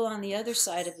people on the other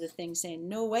side of the thing saying,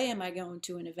 no way am I going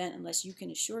to an event unless you can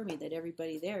assure me that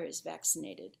everybody there is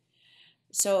vaccinated.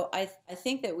 So I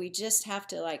think that we just have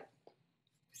to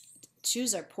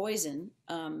choose our poison,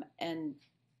 and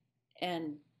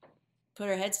put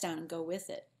our heads down and go with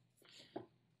it.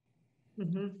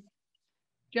 Mm-hmm.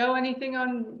 Joe, anything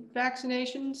on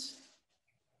vaccinations?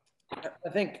 I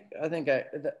think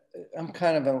I'm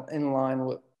kind of in line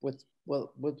with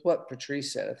what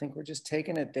Patrice said. I think we're just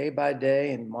taking it day by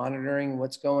day and monitoring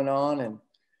what's going on, and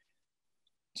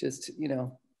just,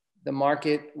 the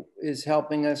market is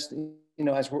helping us,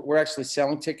 as we're actually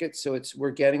selling tickets. So we're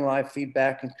getting live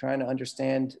feedback and trying to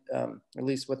understand at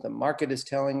least what the market is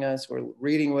telling us. We're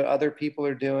reading what other people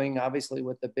are doing. Obviously,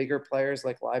 what the bigger players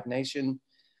like Live Nation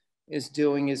is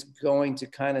doing is going to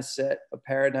kind of set a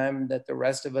paradigm that the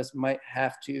rest of us might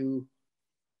have to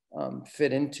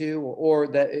fit into, or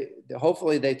that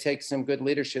hopefully they take some good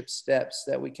leadership steps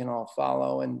that we can all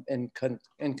follow, and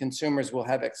consumers will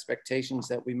have expectations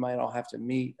that we might all have to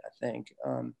meet, I think.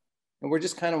 And we're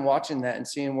just kind of watching that and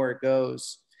seeing where it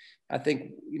goes. I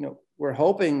think, we're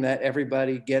hoping that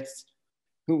everybody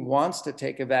who wants to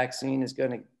take a vaccine is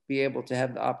going to be able to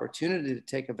have the opportunity to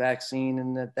take a vaccine.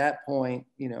 And at that point,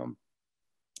 the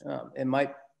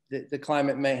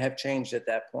climate may have changed at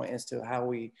that point as to how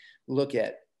we look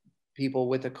at people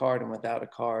with a card and without a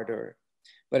card.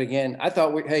 But again, I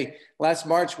thought last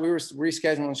March we were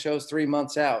rescheduling shows 3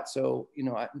 months out. So,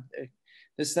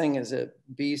 this thing is a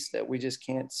beast that we just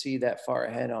can't see that far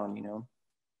ahead on,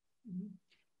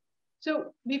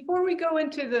 So before we go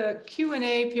into the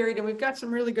Q&A period, and we've got some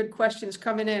really good questions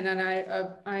coming in, and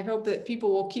I hope that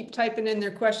people will keep typing in their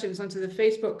questions onto the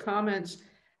Facebook comments.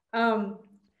 I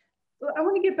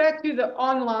want to get back to the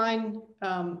online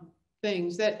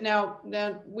things that now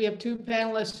we have two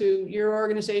panelists who your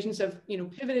organizations have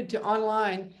pivoted to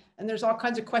online, and there's all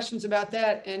kinds of questions about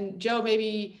that. And Joe,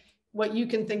 maybe what you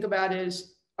can think about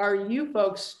is, are you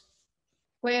folks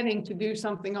planning to do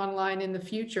something online in the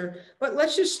future? But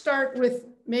let's just start with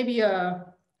maybe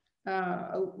a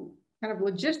kind of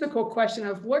logistical question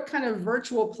of what kind of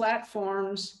virtual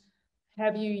platforms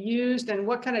have you used, and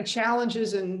what kind of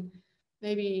challenges and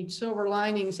maybe silver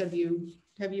linings have you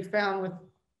found with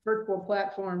virtual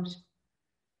platforms?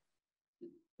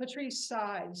 Patrice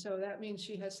sighed, so that means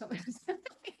she has something to say.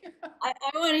 I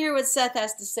want to hear what Seth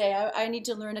has to say. I need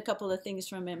to learn a couple of things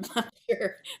from him, I'm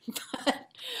sure.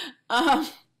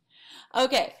 But,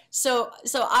 okay, so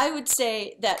I would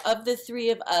say that of the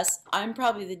three of us, I'm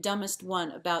probably the dumbest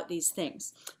one about these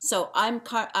things. So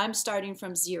I'm starting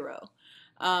from zero,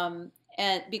 and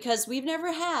because we've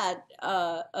never had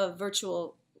a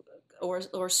virtual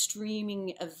or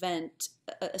streaming event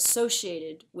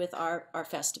associated with our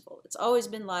festival. It's always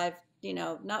been live,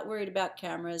 not worried about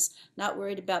cameras, not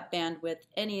worried about bandwidth,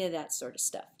 any of that sort of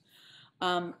stuff.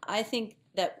 I think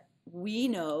that we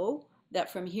know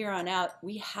that from here on out,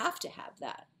 we have to have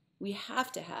that. We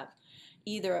have to have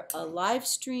either a live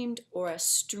streamed or a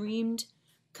streamed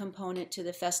component to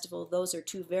the festival. Those are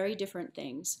two very different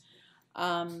things.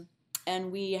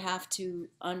 And we have to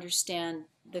understand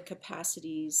the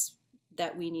capacities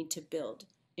that we need to build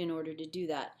in order to do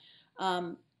that.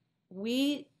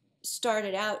 We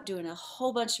started out doing a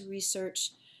whole bunch of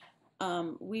research.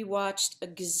 We watched a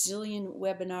gazillion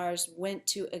webinars, went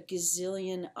to a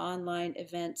gazillion online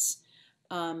events,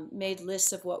 made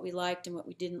lists of what we liked and what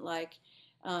we didn't like,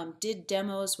 did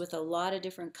demos with a lot of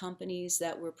different companies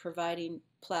that were providing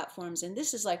platforms. And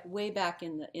this is like way back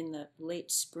in the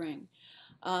late spring.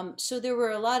 So there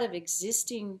were a lot of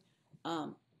existing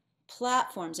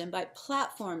platforms, and by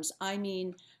platforms I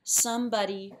mean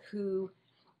somebody who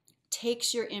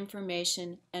takes your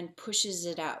information and pushes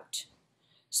it out.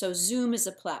 So Zoom is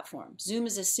a platform. Zoom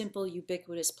is a simple,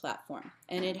 ubiquitous platform,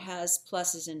 and it has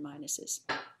pluses and minuses.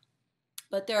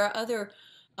 But there are other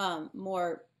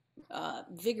more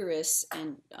vigorous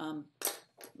and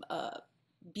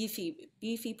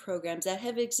beefy programs that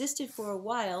have existed for a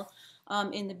while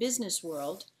in the business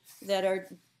world that are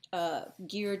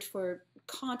geared for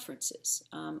conferences.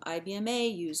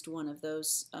 IBMA used one of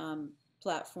those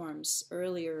platforms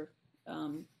earlier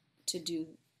to do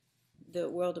the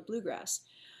World of Bluegrass.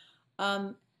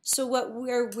 So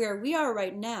where we are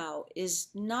right now is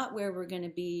not where we're going to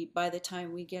be by the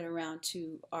time we get around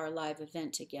to our live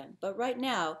event again. But right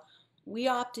now, we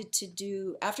opted to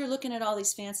do, after looking at all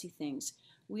these fancy things,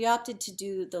 we opted to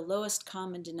do the lowest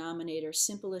common denominator,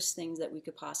 simplest things that we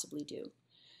could possibly do.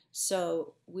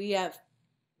 So we have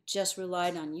just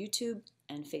relied on YouTube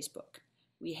and Facebook.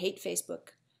 We hate Facebook.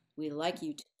 We like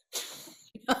YouTube.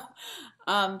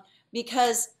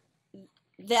 Because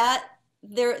that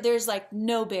there's like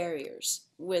no barriers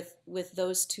with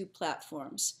those two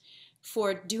platforms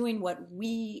for doing what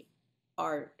we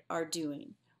are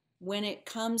doing. When it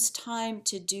comes time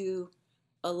to do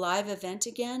a live event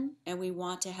again and we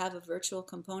want to have a virtual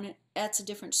component, that's a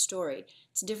different story.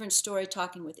 It's a different story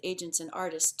talking with agents and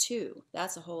artists too.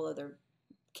 That's a whole other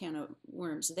can of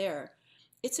worms there.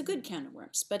 It's a good can of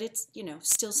worms, but it's, you know,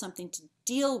 still something to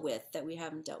deal with that we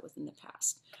haven't dealt with in the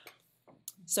past.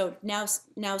 So now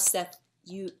Seth,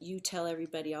 you tell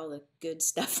everybody all the good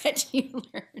stuff that you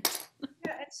learned.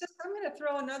 Yeah, and so I'm going to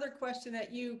throw another question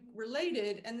at you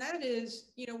related, and that is,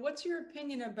 you know, what's your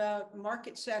opinion about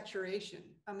market saturation?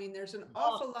 I mean, there's an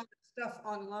awful lot of stuff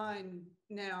online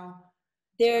now.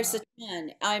 There's a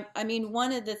ton. I mean,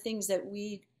 one of the things that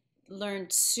we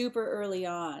learned super early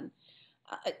on,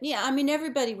 yeah, I mean,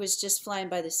 everybody was just flying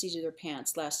by the seat of their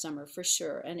pants last summer for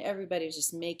sure, and everybody was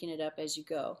just making it up as you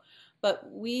go. But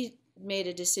we made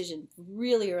a decision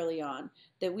really early on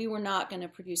that we were not going to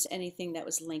produce anything that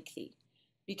was lengthy,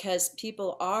 because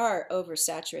people are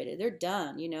oversaturated. They're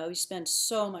done. You know, you spend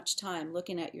so much time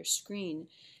looking at your screen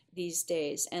these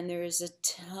days, and there's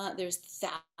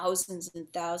thousands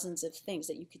and thousands of things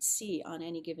that you could see on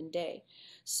any given day.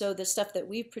 So the stuff that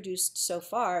we've produced so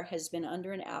far has been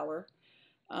under an hour.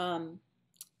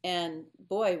 And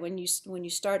boy, when you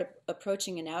start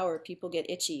approaching an hour, people get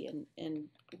itchy and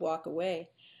walk away.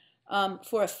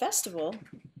 For a festival,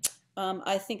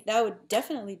 I think that would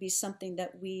definitely be something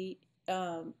that we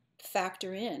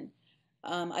factor in.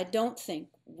 I don't think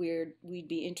we'd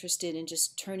be interested in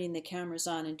just turning the cameras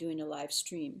on and doing a live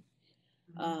stream.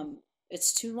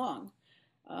 It's too long.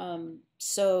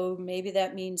 So maybe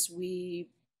that means we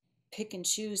pick and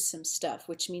choose some stuff,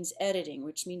 which means editing,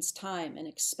 which means time and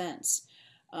expense,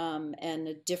 and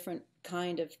a different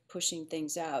kind of pushing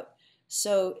things out.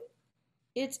 So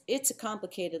it's a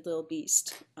complicated little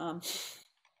beast.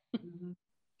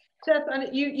 Seth,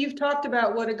 you've talked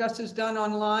about what Augusta's done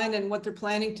online and what they're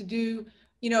planning to do.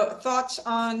 You know, thoughts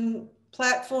on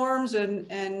platforms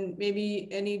and maybe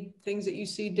any things that you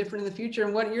see different in the future,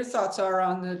 and what your thoughts are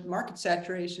on the market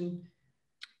saturation.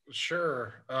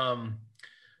 Sure.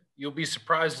 You'll be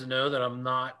surprised to know that I'm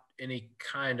not any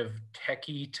kind of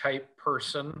techie type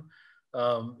person.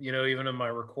 You know, even in my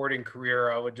recording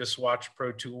career, I would just watch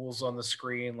Pro Tools on the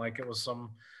screen like it was some,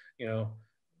 you know,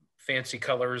 fancy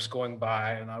colors going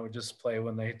by, and I would just play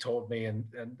when they told me and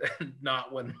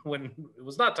not when it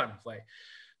was not time to play.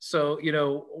 So, you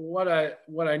know, what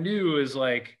I knew is,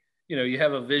 like, you know, you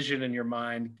have a vision in your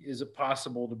mind. Is it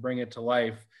possible to bring it to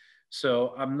life?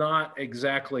 So I'm not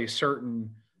exactly certain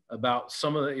about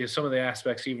some of the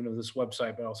aspects even of this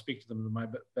website, but I'll speak to them to my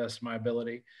best of my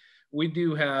ability. We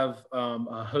do have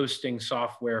a hosting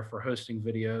software for hosting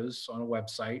videos on a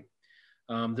website.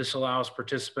 This allows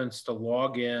participants to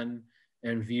log in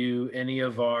and view any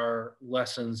of our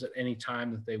lessons at any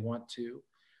time that they want to.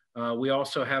 We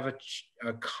also have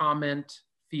a comment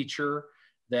feature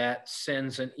that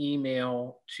sends an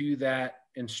email to that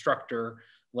instructor,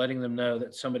 letting them know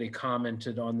that somebody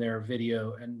commented on their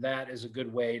video. And that is a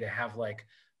good way to have like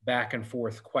back and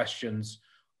forth questions,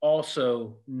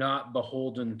 also not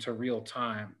beholden to real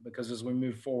time, because as we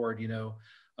move forward, we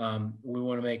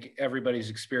want to make everybody's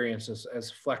experience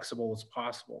as flexible as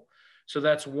possible. So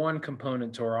that's one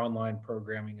component to our online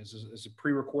programming is a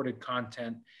pre-recorded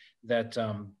content that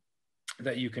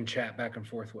that you can chat back and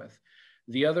forth with.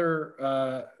 The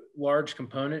other large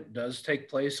component does take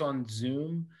place on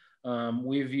Zoom.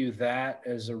 We view that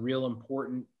as a real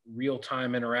important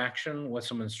real-time interaction with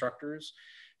some instructors.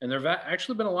 And there have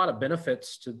actually been a lot of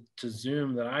benefits to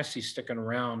Zoom that I see sticking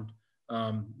around.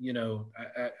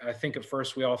 I think at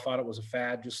first we all thought it was a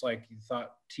fad, just like you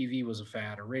thought TV was a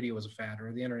fad or radio was a fad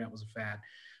or the internet was a fad.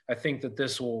 I think that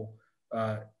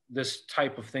this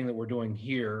type of thing that we're doing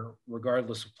here,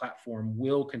 regardless of platform,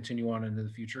 will continue on into the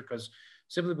future,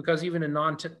 simply because even in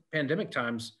non-pandemic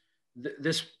times,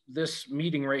 this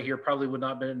meeting right here probably would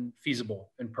not have been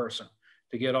feasible in person,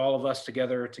 to get all of us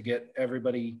together, to get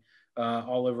everybody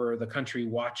all over the country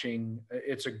watching.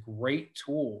 It's a great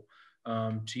tool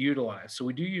to utilize. So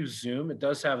we do use Zoom. It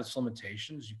does have its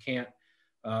limitations. You can't,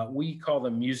 we call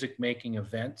them music making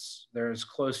events. They're as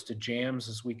close to jams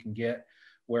as we can get,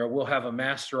 where we'll have a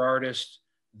master artist,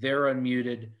 they're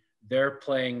unmuted, they're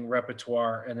playing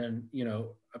repertoire, and then,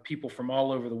 people from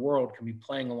all over the world can be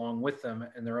playing along with them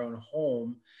in their own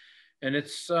home. And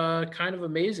it's kind of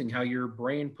amazing how your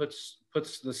brain puts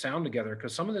the sound together.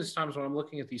 Because some of those times when I'm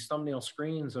looking at these thumbnail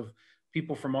screens of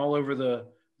people from all over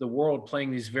the world playing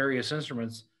these various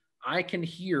instruments, I can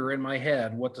hear in my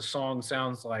head what the song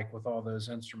sounds like with all those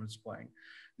instruments playing.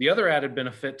 The other added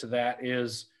benefit to that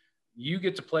is you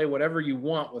get to play whatever you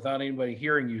want without anybody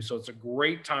hearing you. So it's a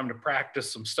great time to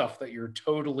practice some stuff that you're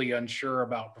totally unsure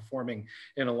about performing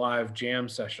in a live jam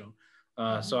session.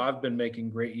 So I've been making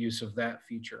great use of that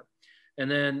feature.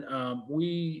 And then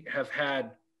we have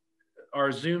had our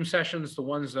Zoom sessions, the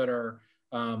ones that are,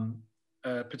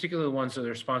 particularly the ones that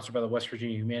are sponsored by the West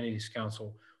Virginia Humanities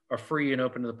Council, are free and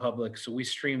open to the public. So we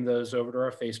stream those over to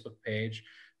our Facebook page.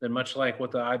 Then much like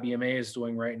what the IBMA is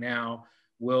doing right now,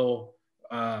 we'll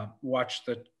watch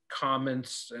the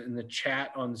comments in the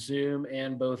chat on Zoom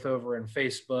and both over in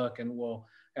Facebook, and we'll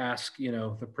ask,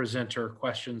 the presenter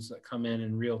questions that come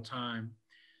in real time.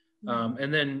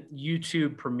 And then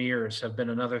YouTube premieres have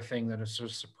been another thing that is so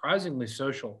surprisingly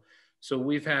social. So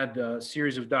we've had a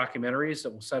series of documentaries that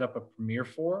we'll set up a premiere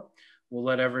for. We'll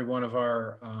let every one of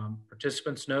our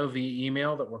participants know via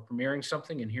email that we're premiering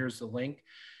something, and here's the link.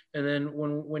 And then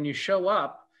when you show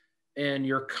up and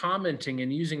you're commenting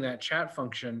and using that chat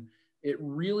function, it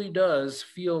really does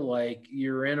feel like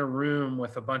you're in a room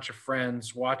with a bunch of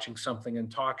friends watching something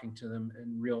and talking to them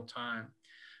in real time.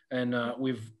 And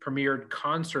we've premiered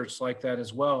concerts like that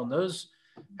as well. And those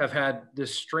have had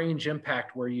this strange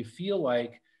impact where you feel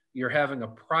like you're having a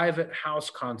private house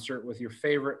concert with your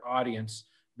favorite audience,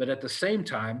 but at the same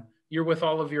time, you're with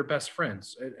all of your best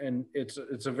friends. And it's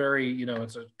a very,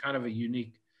 it's a kind of a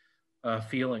unique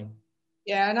feeling.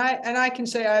 Yeah, and I can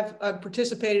say I've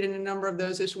participated in a number of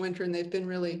those this winter, and they've been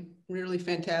really, really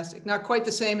fantastic. Not quite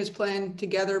the same as playing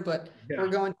together, but we're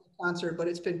going to a concert, but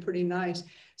it's been pretty nice.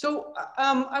 So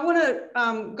I want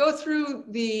to go through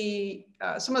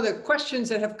some of the questions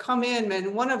that have come in,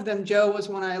 and one of them, Joe, was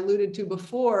one I alluded to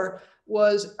before.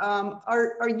 Was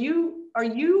are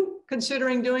you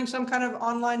considering doing some kind of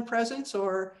online presence,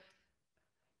 or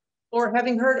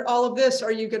having heard all of this,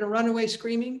 are you going to run away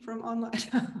screaming from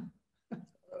online?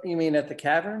 You mean at the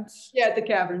Caverns? Yeah, at the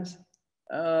Caverns.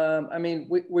 I mean,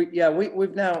 we've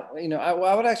now,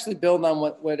 I would actually build on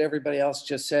what everybody else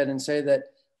just said and say that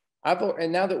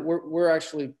and now that we're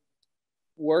actually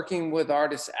working with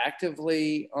artists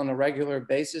actively on a regular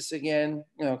basis again,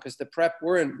 because the prep,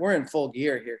 we're in full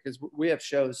gear here, because we have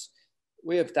shows,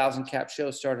 we have 1,000 Cap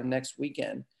shows starting next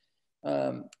weekend.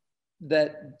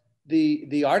 That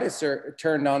the artists are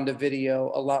turned on to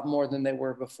video a lot more than they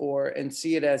were before, and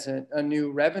see it as a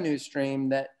new revenue stream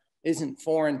that isn't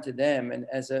foreign to them. And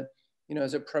as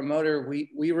a promoter,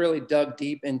 we really dug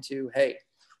deep into, hey,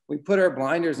 we put our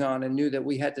blinders on and knew that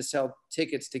we had to sell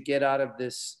tickets to get out of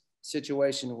this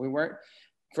situation. We weren't,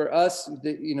 for us,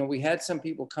 we had some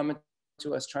people coming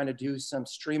to us trying to do some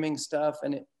streaming stuff,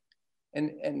 and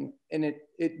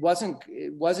it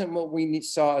wasn't what we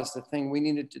saw as the thing we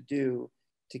needed to do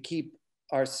to keep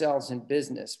ourselves in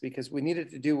business, because we needed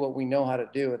to do what we know how to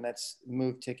do, and that's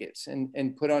move tickets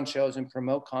and put on shows and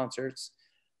promote concerts.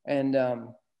 And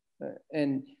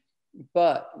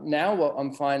But now what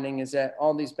I'm finding is that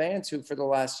all these bands who for the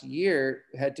last year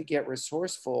had to get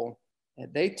resourceful,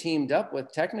 they teamed up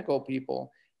with technical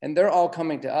people, and they're all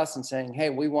coming to us and saying, hey,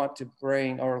 we want to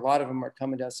bring, or a lot of them are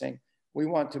coming to us saying, we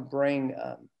want to bring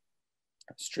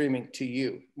streaming to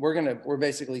you. We're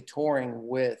basically touring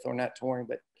with, or not touring,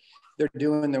 but they're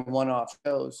doing their one-off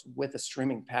shows with a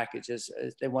streaming package as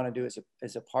they want to do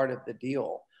as a part of the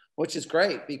deal, which is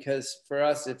great, because for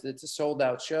us, if it's a sold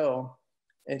out show,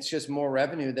 it's just more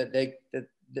revenue that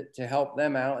to help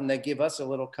them out, and they give us a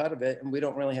little cut of it, and we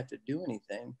don't really have to do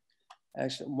anything.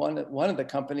 Actually, one of the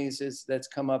companies that's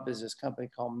come up is this company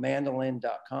called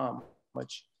mandolin.com,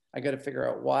 which I got to figure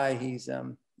out why he's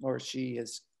or she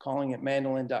is calling it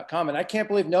mandolin.com. And I can't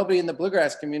believe nobody in the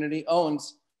bluegrass community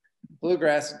owns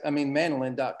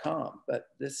mandolin.com, but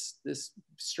this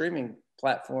streaming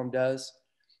platform does.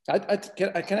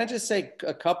 Can I just say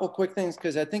a couple quick things,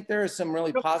 because I think there are some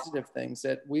really positive things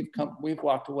that we've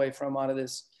walked away from out of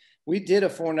this. We did a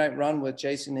 4-night run with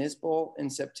Jason Isbell in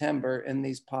September in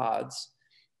these pods.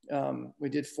 We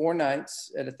did 4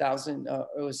 nights at 1,000.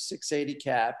 It was 680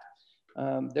 cap.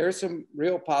 There are some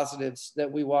real positives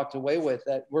that we walked away with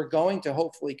that we're going to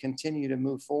hopefully continue to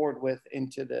move forward with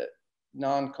into the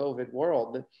non-COVID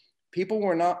world. But people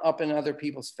were not up in other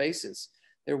people's faces.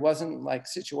 There wasn't like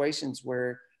situations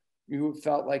where you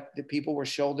felt like the people were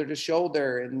shoulder to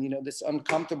shoulder, and this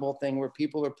uncomfortable thing where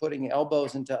people are putting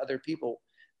elbows into other people.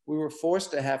 We were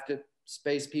forced to have to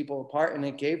space people apart, and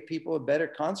it gave people a better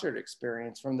concert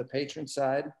experience from the patron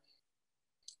side.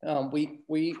 We're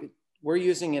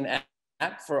using an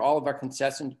app for all of our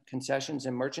concessions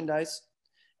and merchandise,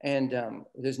 and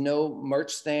there's no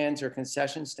merch stands or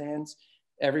concession stands.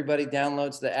 Everybody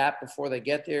downloads the app before they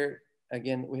get there.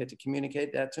 Again, we had to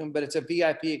communicate that to them, but it's a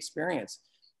VIP experience.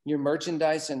 Your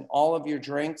merchandise and all of your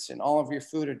drinks and all of your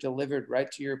food are delivered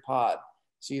right to your pod,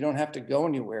 so you don't have to go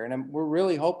anywhere. And we're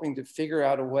really hoping to figure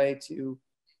out a way to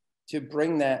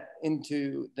bring that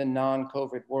into the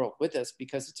non-COVID world with us,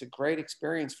 because it's a great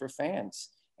experience for fans.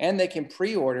 And they can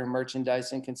pre-order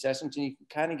merchandise and concessions, and you can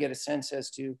kind of get a sense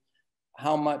as to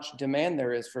how much demand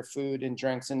there is for food and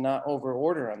drinks, and not over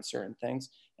order on certain things.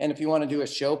 And if you want to do a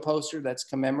show poster that's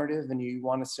commemorative and you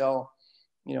want to sell,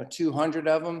 200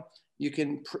 of them, you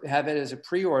can have it as a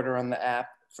pre-order on the app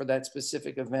for that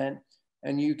specific event.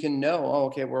 And you can know, oh,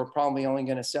 okay, we're probably only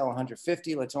going to sell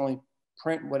 150. Let's only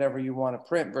print whatever you want to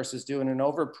print, versus doing an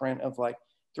overprint of like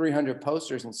 300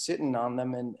 posters and sitting on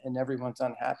them, and everyone's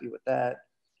unhappy with that.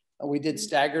 We did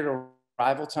staggered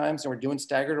arrival times, and we're doing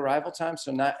staggered arrival times,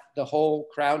 so not the whole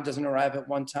crowd doesn't arrive at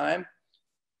one time.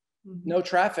 No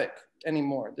traffic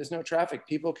anymore. There's no traffic.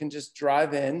 People can just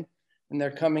drive in, and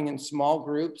they're coming in small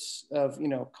groups of,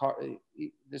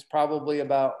 there's probably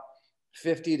about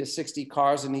 50 to 60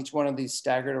 cars in each one of these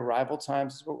staggered arrival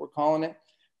times is what we're calling it.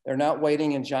 They're not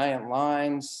waiting in giant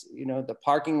lines. The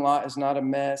parking lot is not a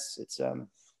mess.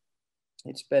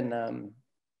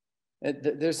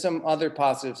 There's some other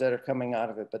positives that are coming out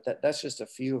of it, but that's just a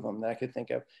few of them that I could think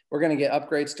of. We're going to get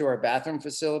upgrades to our bathroom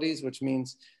facilities, which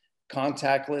means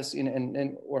contactless,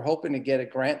 and we're hoping to get a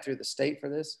grant through the state for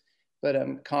this, but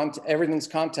everything's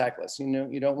contactless.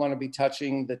 You don't want to be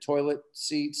touching the toilet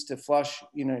seats to flush,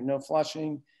 no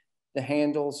flushing. The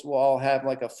handles will all have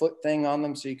like a foot thing on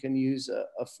them, so you can use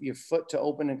your foot to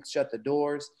open and shut the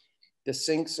doors. The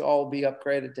sinks all be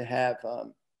upgraded to have,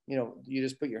 you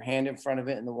just put your hand in front of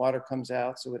it and the water comes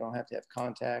out, so we don't have to have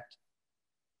contact.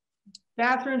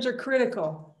 Bathrooms are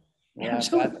critical. Yeah,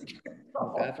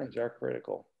 bathrooms are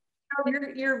critical.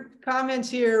 Your comments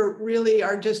here really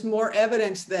are just more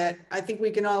evidence that I think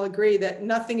we can all agree that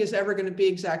nothing is ever going to be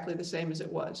exactly the same as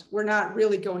it was. We're not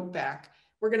really going back.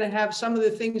 We're going to have some of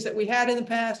the things that we had in the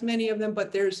past, many of them,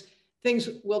 but things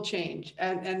will change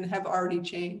and have already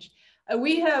changed.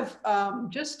 We have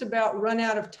just about run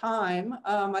out of time.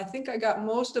 I think I got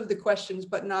most of the questions,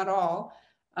 but not all.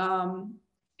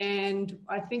 And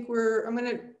I think I'm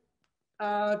going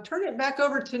to turn it back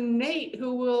over to Nate,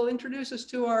 who will introduce us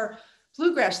to our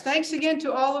Bluegrass. Thanks again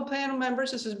to all the panel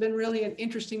members. This has been really an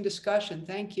interesting discussion.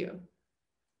 Thank you.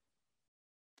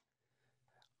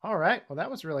 All right. Well, that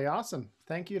was really awesome.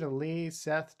 Thank you to Lee,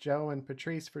 Seth, Joe, and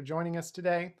Patrice for joining us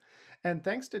today. And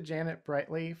thanks to Janet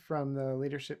Brightly from the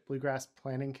Leadership Bluegrass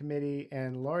Planning Committee,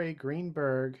 and Lori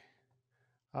Greenberg.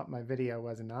 Oh, my video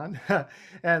wasn't on.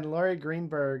 And Lori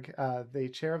Greenberg, the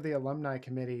chair of the Alumni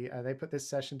Committee. They put this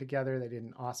session together. They did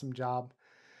an awesome job.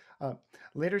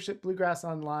 Leadership Bluegrass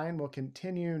Online will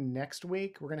continue next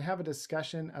week. We're going to have a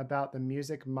discussion about the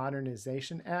Music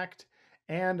Modernization Act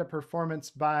and a performance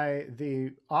by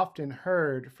the Often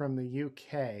Heard from the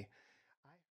UK.